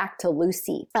themselves back to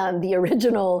Lucy, the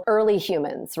original early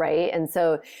humans, right? And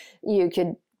so you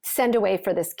could send away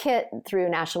for this kit through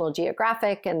National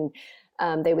Geographic, and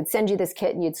they would send you this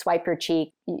kit and you'd swipe your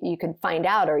cheek. You could find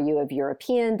out, are you of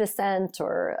European descent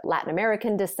or Latin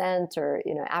American descent or,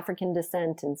 African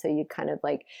descent? And so you kind of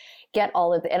like get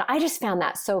all of it. And I just found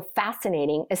that so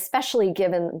fascinating, especially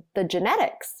given the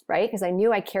genetics, right? Because I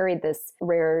knew I carried this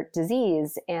rare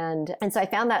disease. And so I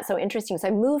found that so interesting. So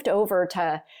I moved over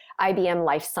to IBM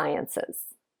Life Sciences.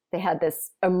 They had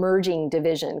this emerging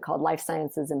division called Life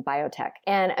Sciences and Biotech.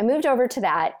 And I moved over to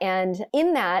that. And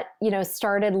in that,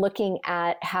 started looking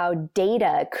at how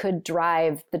data could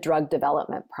drive the drug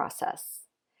development process.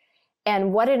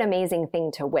 And what an amazing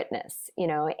thing to witness,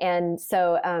 And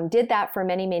so did that for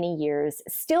many, many years,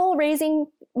 still raising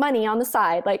money on the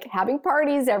side, like having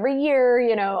parties every year,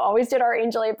 always did our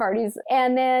AngelAid parties.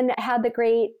 And then had the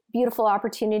great, beautiful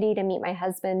opportunity to meet my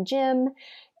husband, Jim.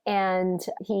 And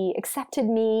he accepted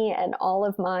me and all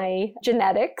of my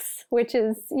genetics, which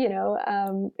is,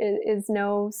 is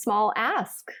no small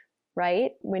ask,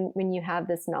 right? When you have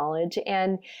this knowledge.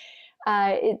 And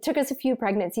it took us a few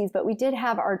pregnancies, but we did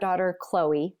have our daughter,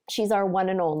 Chloe. She's our one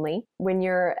and only. When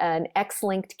you're an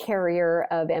X-linked carrier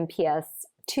of MPS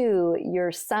II,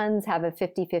 your sons have a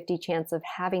 50-50 chance of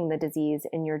having the disease,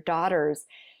 and your daughters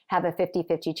have a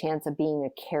 50-50 chance of being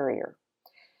a carrier.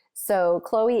 So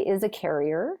Chloe is a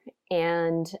carrier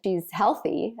and she's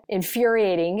healthy,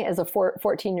 infuriating as a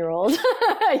 14-year-old,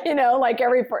 like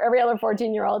every other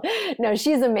 14-year-old. No,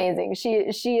 she's amazing. She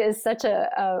is such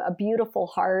a beautiful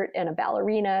heart and a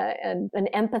ballerina and an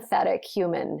empathetic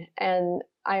human. And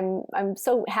I'm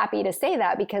so happy to say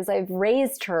that because I've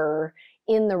raised her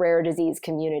in the rare disease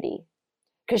community.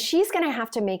 Because she's going to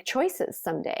have to make choices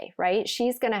someday, right?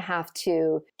 She's going to have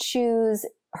to choose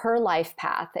her life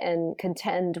path and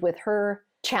contend with her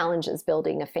challenges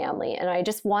building a family. And I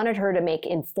just wanted her to make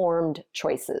informed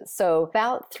choices. So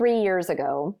about 3 years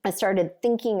ago, I started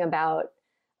thinking about,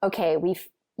 okay, we've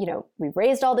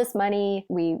raised all this money.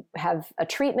 We have a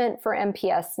treatment for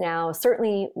MPS now.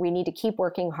 Certainly we need to keep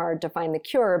working hard to find the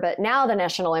cure, but now the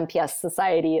National MPS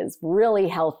Society is really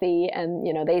healthy and,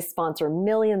 they sponsor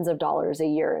millions of dollars a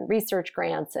year in research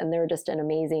grants, and they're just an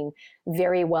amazing,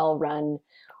 very well-run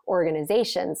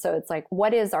organization. So it's like,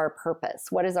 what is our purpose?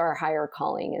 What is our higher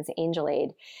calling as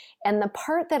AngelAid? And the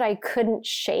part that I couldn't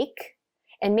shake,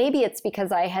 and maybe it's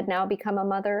because I had now become a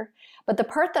mother, but the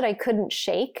part that I couldn't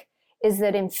shake is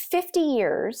that in 50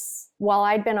 years, while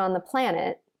I'd been on the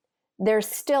planet, there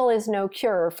still is no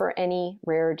cure for any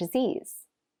rare disease.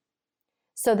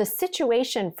 So the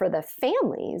situation for the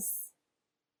families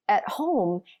at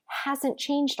home hasn't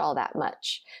changed all that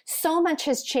much. So much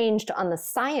has changed on the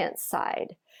science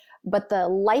side, but the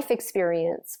life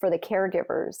experience for the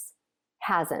caregivers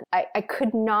hasn't. I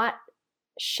could not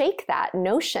shake that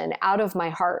notion out of my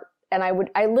heart. And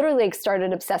I literally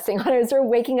started obsessing on it. I started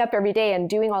waking up every day and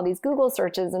doing all these Google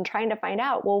searches and trying to find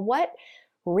out, well, what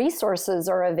resources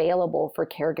are available for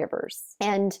caregivers?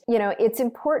 And, it's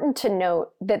important to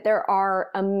note that there are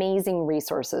amazing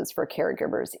resources for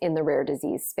caregivers in the rare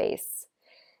disease space.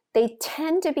 They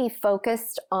tend to be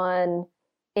focused on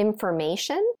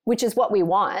information, which is what we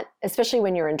want, especially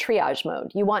when you're in triage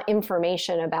mode. You want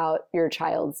information about your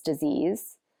child's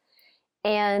disease.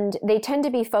 And they tend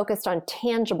to be focused on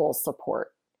tangible support.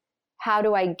 How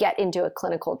do I get into a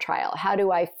clinical trial? How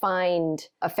do I find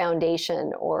a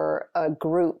foundation or a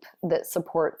group that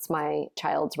supports my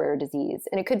child's rare disease?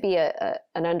 And it could be an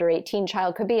under 18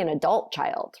 child, could be an adult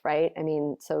child, right? I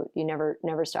mean, so you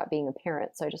never stop being a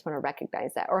parent. So I just want to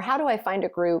recognize that. Or how do I find a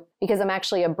group, because I'm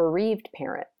actually a bereaved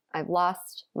parent. I've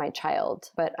lost my child,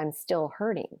 but I'm still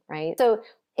hurting, right? So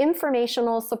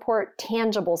informational support,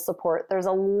 tangible support, there's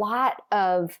a lot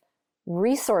of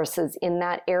resources in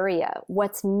that area.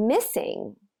 What's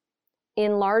missing,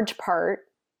 in large part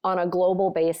on a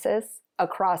global basis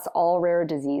across all rare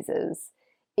diseases,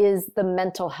 is the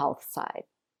mental health side.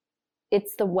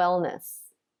 It's the wellness.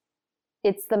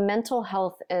 It's the mental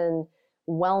health and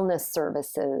wellness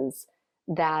services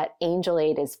that Angel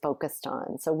Aid is focused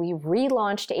on. So we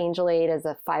relaunched Angel Aid as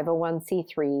a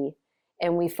 501c3,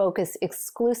 and we focus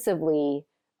exclusively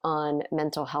on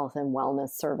mental health and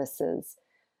wellness services,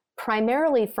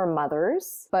 primarily for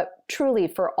mothers, but truly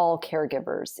for all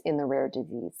caregivers in the rare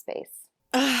disease space.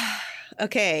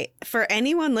 Okay, for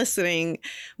anyone listening,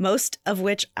 most of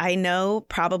which I know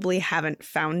probably haven't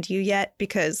found you yet,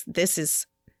 because this is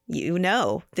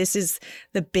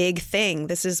the big thing.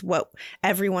 This is what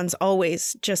everyone's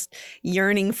always just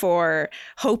yearning for,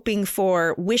 hoping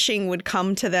for, wishing would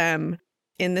come to them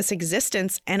in this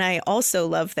existence. And I also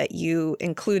love that you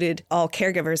included all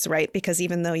caregivers, right? Because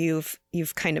even though you've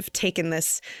kind of taken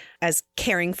this as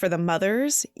caring for the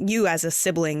mothers, you as a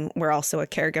sibling were also a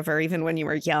caregiver even when you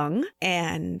were young.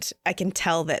 And I can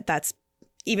tell that that's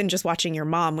even just watching your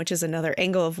mom, which is another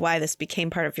angle of why this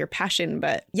became part of your passion.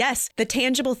 But yes, the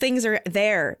tangible things are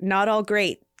there, not all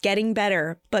great, getting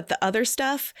better, but the other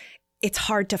stuff, it's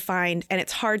hard to find, and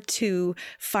it's hard to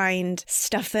find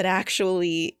stuff that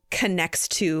actually connects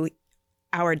to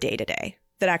our day-to-day,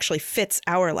 that actually fits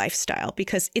our lifestyle,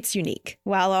 because it's unique.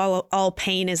 While all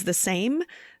pain is the same,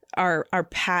 our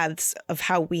paths of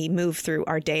how we move through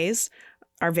our days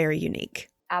are very unique.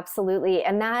 Absolutely.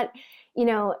 And that,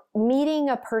 meeting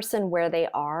a person where they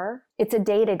are, it's a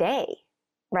day-to-day,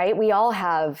 right? We all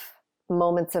have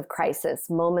moments of crisis,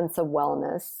 moments of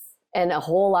wellness, and a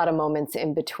whole lot of moments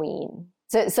in between.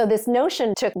 So this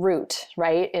notion took root,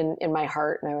 right, in my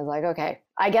heart. And I was like, okay,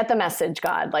 I get the message,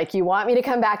 God. Like, you want me to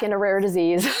come back into rare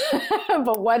disease,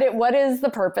 but what is the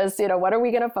purpose? What are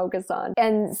we going to focus on?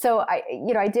 And so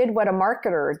I did what a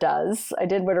marketer does. I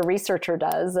did what a researcher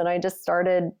does. And I just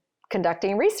started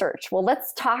conducting research. Well,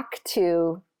 let's talk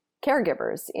to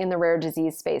caregivers in the rare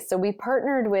disease space. So we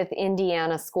partnered with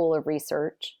Indiana School of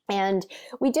Research, and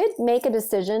we did make a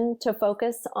decision to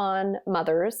focus on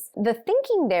mothers. The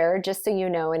thinking there, just so you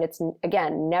know, and it's,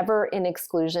 again, never in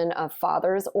exclusion of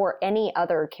fathers or any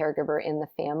other caregiver in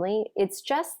the family. It's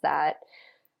just that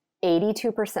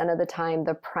 82% of the time,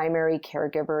 the primary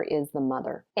caregiver is the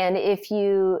mother. And if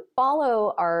you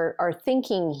follow our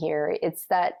thinking here, it's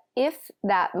that if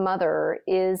that mother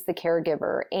is the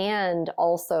caregiver and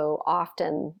also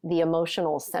often the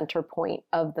emotional center point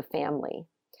of the family,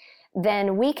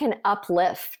 then we can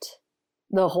uplift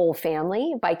the whole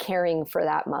family by caring for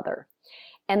that mother.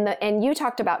 And you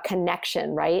talked about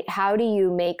connection, right? How do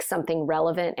you make something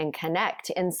relevant and connect?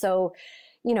 And so,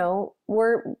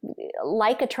 we're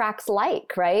like attracts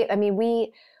like, right? I mean,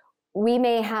 we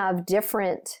may have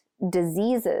different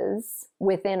diseases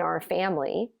within our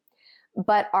family,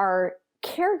 but our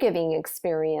caregiving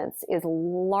experience is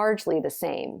largely the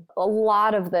same. A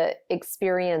lot of the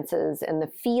experiences and the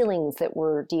feelings that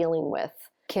we're dealing with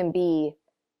can be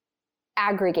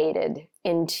aggregated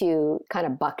into kind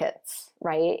of buckets,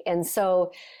 right? And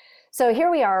so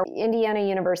here we are, Indiana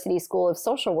University School of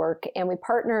Social Work, and we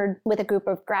partnered with a group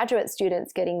of graduate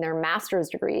students getting their master's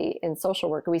degree in social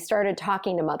work. We started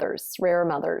talking to mothers, rare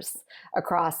mothers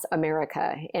across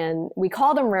America. And we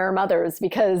call them rare mothers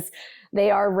because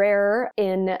they are rare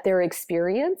in their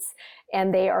experience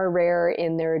and they are rare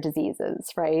in their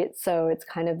diseases, right? So it's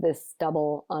kind of this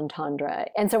double entendre.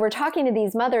 And so we're talking to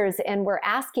these mothers and we're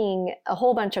asking a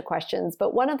whole bunch of questions.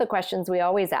 But one of the questions we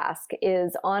always ask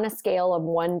is, on a scale of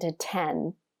 1 to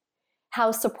 10,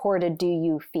 how supported do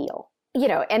you feel?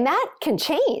 And that can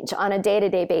change on a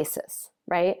day-to-day basis,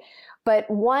 right? But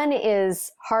 1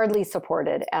 is hardly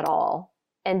supported at all,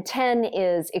 and 10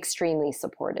 is extremely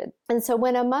supported. And so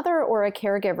when a mother or a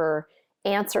caregiver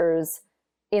answers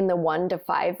in the 1 to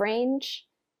 5 range,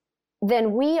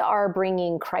 then we are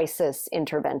bringing crisis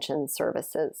intervention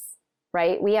services,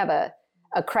 right? We have a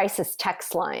crisis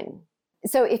text line.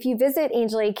 So if you visit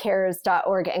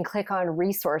angelaidcares.org and click on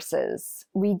resources,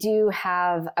 we do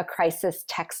have a crisis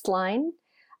text line.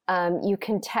 You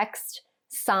can text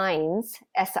SIGNS,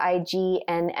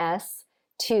 SIGNS,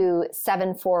 to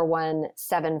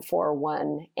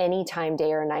 741-741 anytime,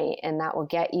 day or night, and that will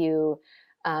get you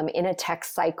in a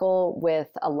text cycle with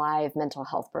a live mental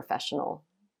health professional.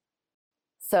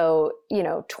 So,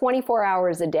 24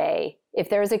 hours a day, if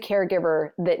there's a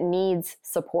caregiver that needs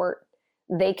support,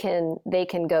 they can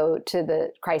go to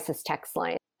the crisis text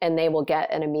line and they will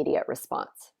get an immediate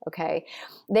response. Okay.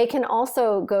 They can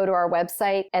also go to our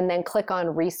website and then click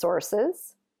on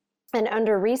resources. And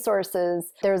under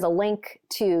resources, there's a link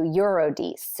to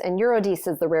Eurodis. And Eurodis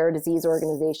is the rare disease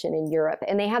organization in Europe.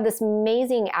 And they have this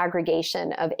amazing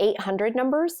aggregation of 800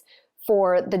 numbers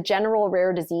for the general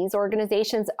rare disease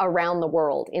organizations around the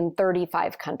world in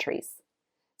 35 countries.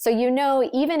 So,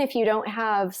 even if you don't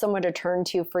have someone to turn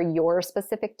to for your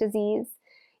specific disease,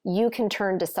 you can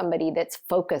turn to somebody that's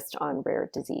focused on rare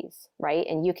disease, right?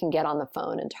 And you can get on the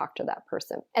phone and talk to that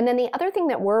person. And then the other thing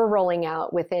that we're rolling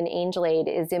out within Angel Aid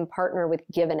is in partner with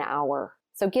Give an Hour.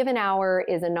 So Give an Hour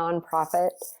is a nonprofit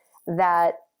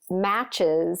that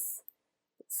matches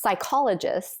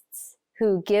psychologists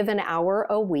who give an hour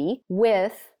a week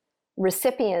with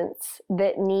recipients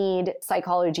that need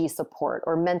psychology support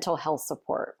or mental health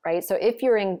support, right? So if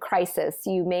you're in crisis,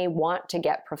 you may want to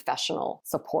get professional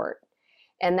support.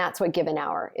 And that's what Give an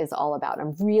Hour is all about.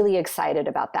 I'm really excited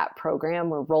about that program.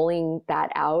 We're rolling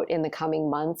that out in the coming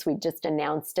months. We just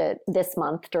announced it this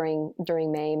month during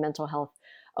May, Mental Health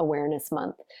Awareness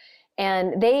Month.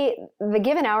 And the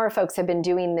Give an Hour folks have been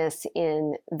doing this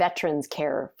in veterans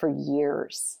care for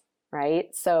years,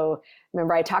 right? So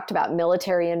remember I talked about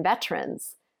military and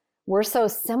veterans. We're so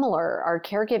similar, our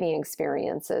caregiving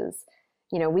experiences.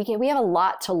 We have a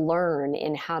lot to learn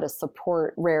in how to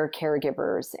support rare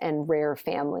caregivers and rare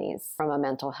families from a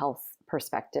mental health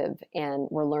perspective. And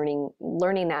we're learning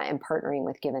that and partnering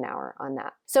with Give an Hour on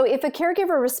that. So if a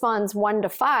caregiver responds 1 to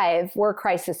 5, we're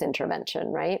crisis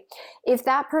intervention, right? If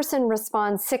that person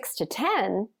responds 6 to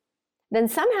 10, then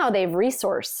somehow they've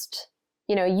resourced,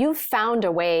 you've found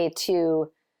a way to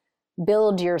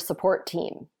build your support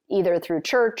team, either through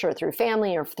church or through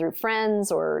family or through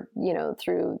friends or,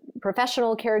 through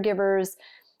professional caregivers.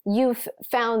 You've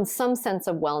found some sense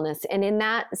of wellness. And in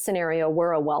that scenario,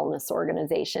 we're a wellness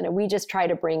organization and we just try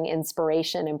to bring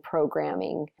inspiration and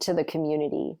programming to the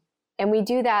community. And we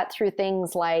do that through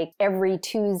things like every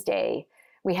Tuesday,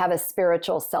 we have a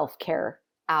spiritual self-care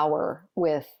hour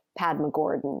with Padma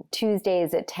Gordon,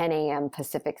 Tuesdays at 10 a.m.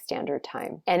 Pacific Standard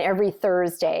Time. And every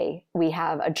Thursday, we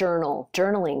have a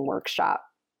journaling workshop.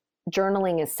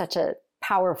 Journaling is such a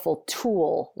powerful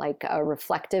tool, like a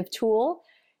reflective tool.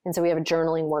 And so we have a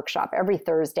journaling workshop every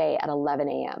Thursday at 11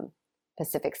 a.m.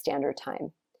 Pacific Standard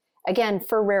Time. Again,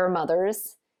 for rare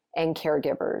mothers and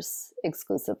caregivers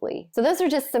exclusively. So those are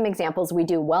just some examples. We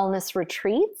do wellness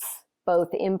retreats,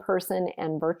 both in person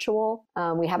and virtual.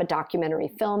 We have a documentary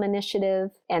film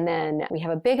initiative. And then we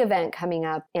have a big event coming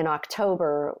up in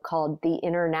October called the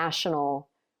International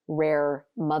Rare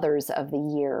Mothers of the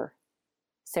Year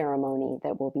ceremony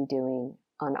that we'll be doing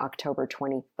on October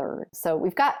 23rd. So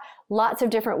we've got lots of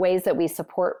different ways that we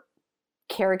support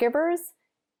caregivers,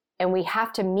 and we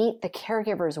have to meet the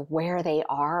caregivers where they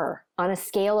are on a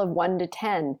scale of 1 to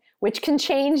 10, which can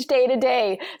change day to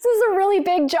day. This is a really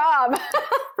big job,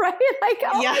 right? Like,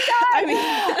 oh yeah, my God. We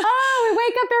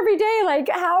wake up every day like,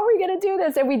 how are we going to do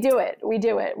this? And we do it.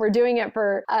 We're doing it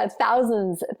for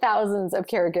thousands of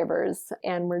caregivers,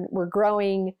 and we're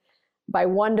growing by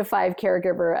 1 to 5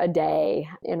 caregiver a day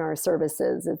in our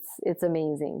services. It's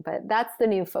amazing. But that's the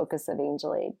new focus of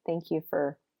Angel Aid. Thank you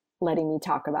for letting me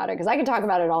talk about it, because I can talk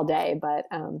about it all day, but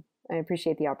I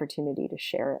appreciate the opportunity to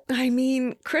share it. I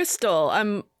mean, Crystal,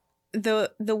 the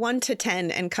 1 to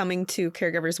 10 and coming to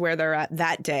caregivers where they're at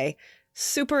that day,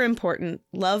 super important.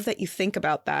 Love that you think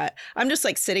about that. I'm just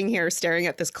like sitting here staring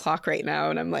at this clock right now,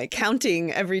 and I'm like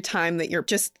counting every time that you're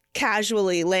just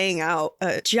casually laying out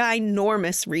a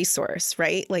ginormous resource,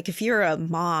 right? Like if you're a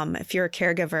mom, if you're a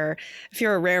caregiver, if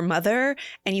you're a rare mother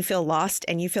and you feel lost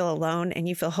and you feel alone and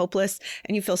you feel hopeless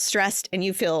and you feel stressed and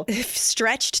you feel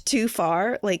stretched too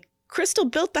far, like Crystal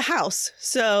built the house.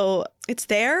 So it's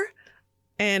there.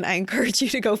 And I encourage you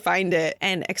to go find it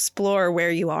and explore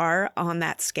where you are on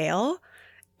that scale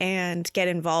and get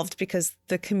involved because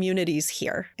the community's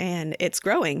here and it's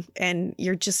growing and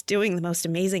you're just doing the most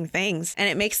amazing things. And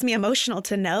it makes me emotional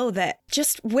to know that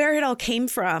just where it all came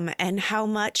from and how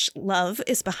much love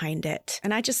is behind it.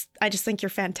 And I just think you're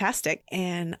fantastic.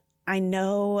 And I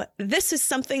know this is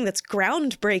something that's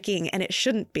groundbreaking and it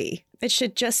shouldn't be. It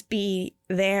should just be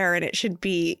there and it should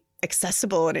be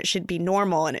accessible and it should be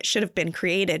normal and it should have been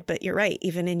created. But you're right,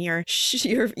 even in your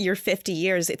 50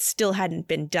 years, it still hadn't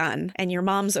been done. And your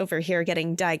mom's over here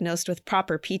getting diagnosed with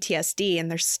proper PTSD and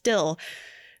there's still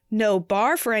no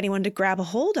bar for anyone to grab a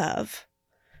hold of.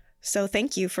 So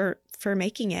thank you for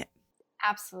making it.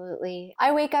 Absolutely.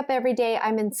 I wake up every day.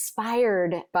 I'm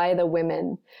inspired by the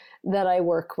women that I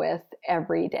work with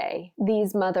every day.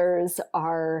 These mothers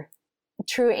are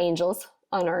true angels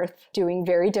on earth doing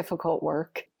very difficult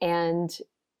work. And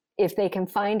if they can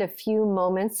find a few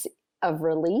moments of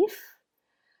relief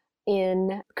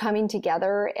in coming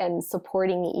together and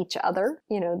supporting each other,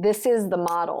 this is the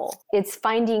model. It's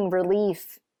finding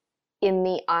relief in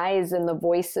the eyes and the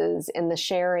voices and the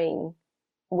sharing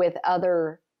with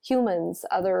other humans,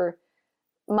 other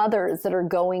mothers that are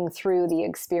going through the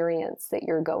experience that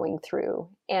you're going through.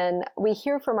 And we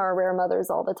hear from our rare mothers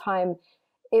all the time,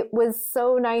 it was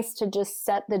so nice to just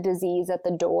set the disease at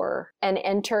the door and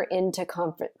enter into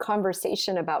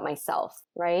conversation about myself,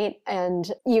 right? And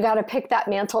you got to pick that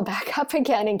mantle back up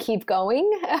again and keep going.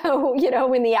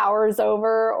 When the hour is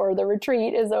over or the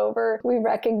retreat is over, we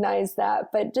recognize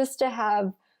that. But just to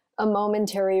have a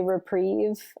momentary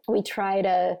reprieve, we try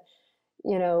to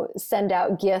send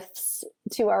out gifts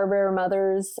to our rare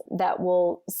mothers that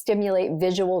will stimulate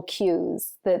visual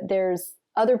cues that there's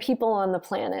other people on the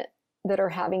planet that are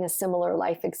having a similar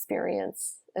life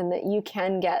experience and that you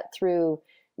can get through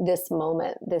this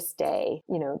moment, this day,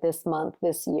 this month,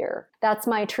 this year. That's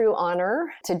my true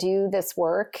honor to do this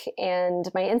work. And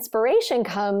my inspiration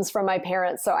comes from my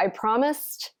parents. So I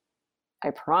promised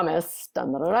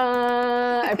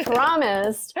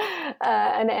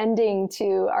an ending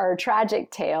to our tragic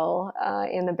tale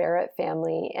in the Barrett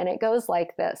family. And it goes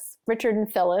like this. Richard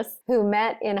and Phyllis, who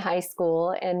met in high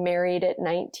school and married at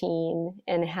 19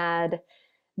 and had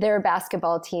their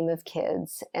basketball team of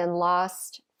kids and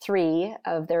lost 3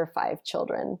 of their 5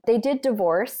 children. They did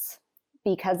divorce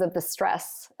because of the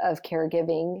stress of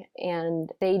caregiving.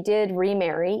 And they did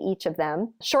remarry, each of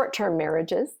them, short-term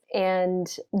marriages,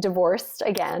 and divorced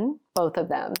again, both of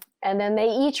them. And then they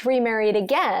each remarried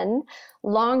again,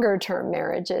 longer-term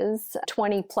marriages,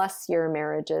 20-plus year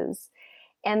marriages.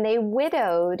 And they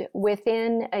widowed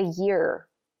within a year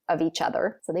of each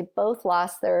other. So they both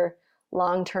lost their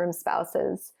long-term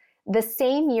spouses the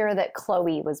same year that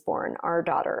Chloe was born, our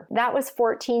daughter. That was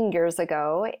 14 years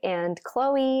ago. And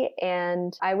Chloe,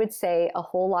 and I would say a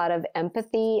whole lot of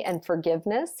empathy and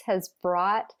forgiveness, has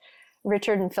brought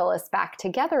Richard and Phyllis back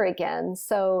together again.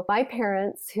 So my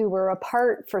parents, who were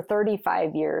apart for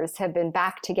 35 years, have been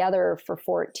back together for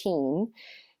 14.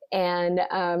 And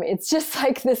it's just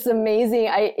like this amazing,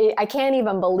 I can't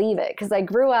even believe it, because I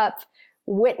grew up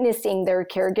witnessing their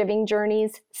caregiving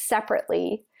journeys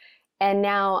separately. And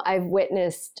now I've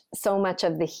witnessed so much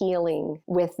of the healing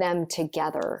with them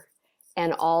together,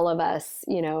 and all of us,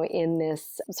 in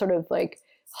this sort of like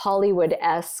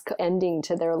Hollywood-esque ending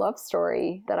to their love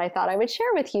story that I thought I would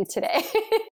share with you today.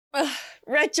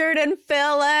 Richard and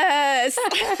Phyllis.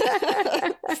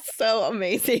 So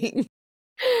amazing.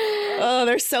 Oh,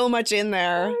 there's so much in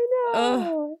there. I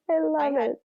know. I love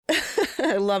it.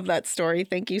 I love that story.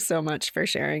 Thank you so much for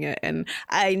sharing it. And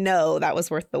I know that was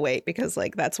worth the wait, because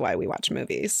that's why we watch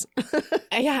movies.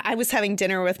 Yeah, I was having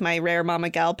dinner with my rare mama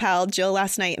gal pal, Jill,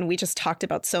 last night, and we just talked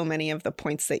about so many of the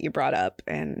points that you brought up.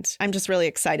 And I'm just really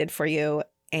excited for you.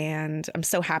 And I'm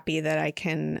so happy that I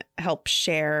can help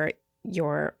share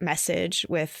your message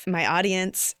with my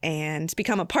audience and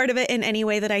become a part of it in any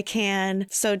way that I can.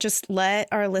 So just let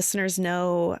our listeners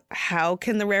know, how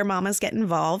can the Rare Mamas get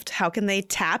involved? How can they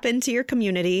tap into your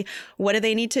community? What do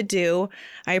they need to do?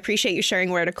 I appreciate you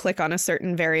sharing where to click on a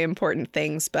certain very important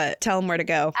things, but tell them where to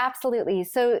go. Absolutely.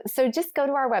 So just go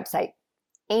to our website,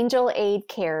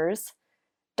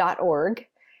 angelaid.org.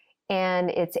 And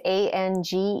it's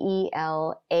ANGELAID,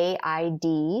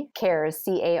 CARES,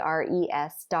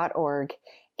 CARES.org.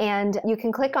 And you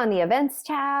can click on the events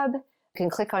tab. You can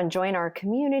click on join our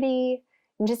community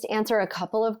and just answer a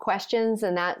couple of questions.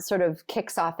 And that sort of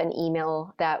kicks off an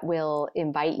email that will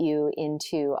invite you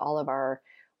into all of our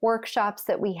workshops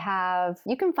that we have.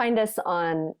 You can find us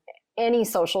on any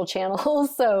social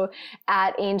channels. So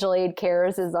at Angel Aid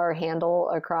Cares is our handle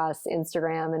across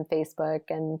Instagram and Facebook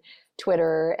and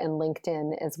Twitter and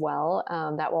LinkedIn as well.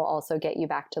 That will also get you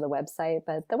back to the website,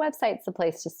 but the website's the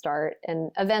place to start.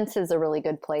 And events is a really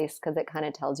good place because it kind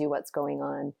of tells you what's going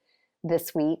on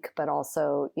this week, but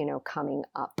also, coming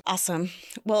up. Awesome.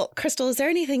 Well, Crystal, is there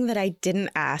anything that I didn't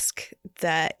ask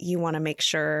that you want to make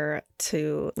sure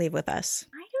to leave with us?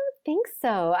 I don't think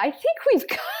so. I think we've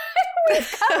covered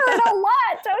a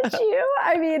lot, don't you?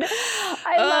 I mean,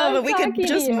 I love but we could talking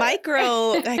just to you.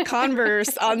 micro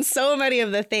converse on so many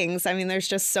of the things. I mean, there's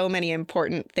just so many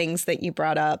important things that you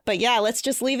brought up. But yeah, let's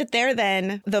just leave it there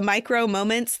then. The micro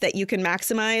moments that you can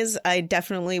maximize, I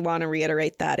definitely want to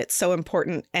reiterate that. It's so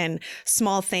important. And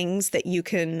small things that you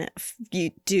can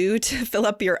do to fill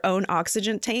up your own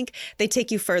oxygen tank, they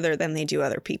take you further than they do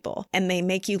other people. And they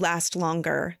make you last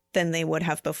longer than they would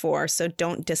have before. So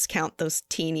don't discount those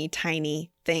teeny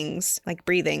tiny things like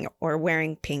breathing or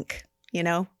wearing pink,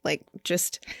 like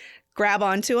just grab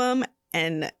onto them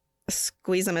and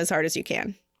squeeze them as hard as you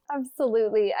can.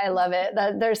 Absolutely. I love it.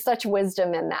 There's such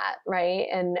wisdom in that, right?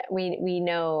 And we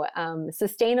know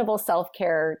sustainable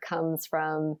self-care comes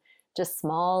from just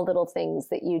small little things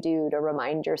that you do to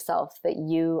remind yourself that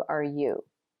you are you,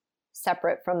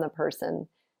 separate from the person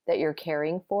that you're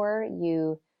caring for.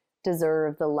 You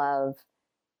deserve the love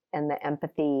and the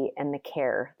empathy and the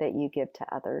care that you give to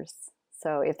others.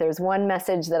 So if there's one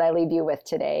message that I leave you with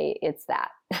today, it's that.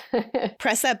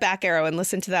 Press that back arrow and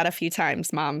listen to that a few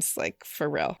times, moms, like for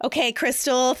real. Okay,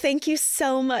 Crystal, thank you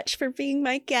so much for being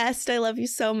my guest. I love you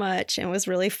so much. It was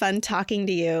really fun talking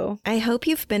to you. I hope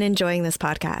you've been enjoying this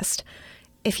podcast.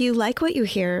 If you like what you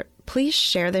hear, please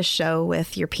share this show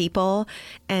with your people,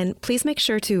 and please make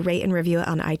sure to rate and review it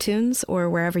on iTunes or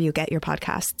wherever you get your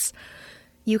podcasts.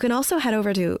 You can also head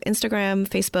over to Instagram,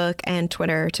 Facebook, and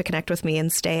Twitter to connect with me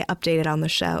and stay updated on the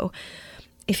show.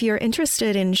 If you're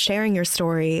interested in sharing your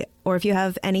story, or if you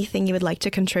have anything you would like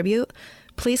to contribute,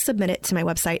 please submit it to my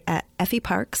website at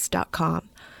effieparks.com.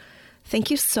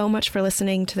 Thank you so much for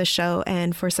listening to the show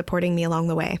and for supporting me along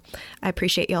the way. I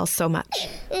appreciate y'all so much.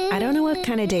 I don't know what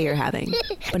kind of day you're having,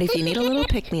 but if you need a little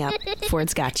pick-me-up,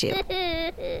 Ford's got you.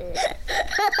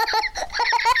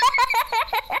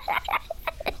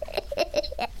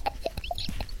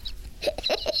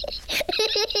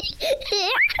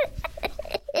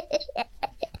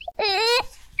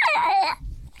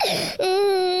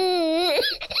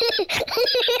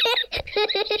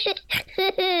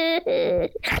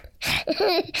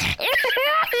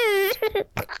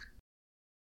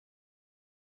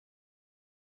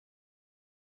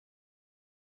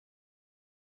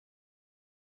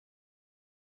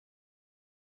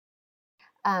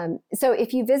 So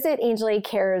if you visit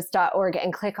angelaidcares.org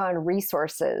and click on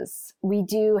resources, we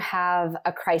do have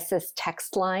a crisis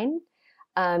text line.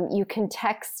 You can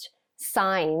text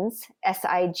SIGNS,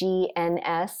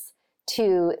 SIGNS,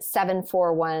 to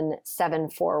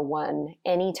 741-741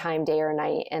 anytime, day or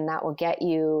night, and that will get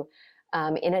you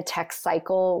in a text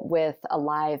cycle with a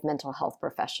live mental health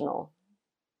professional.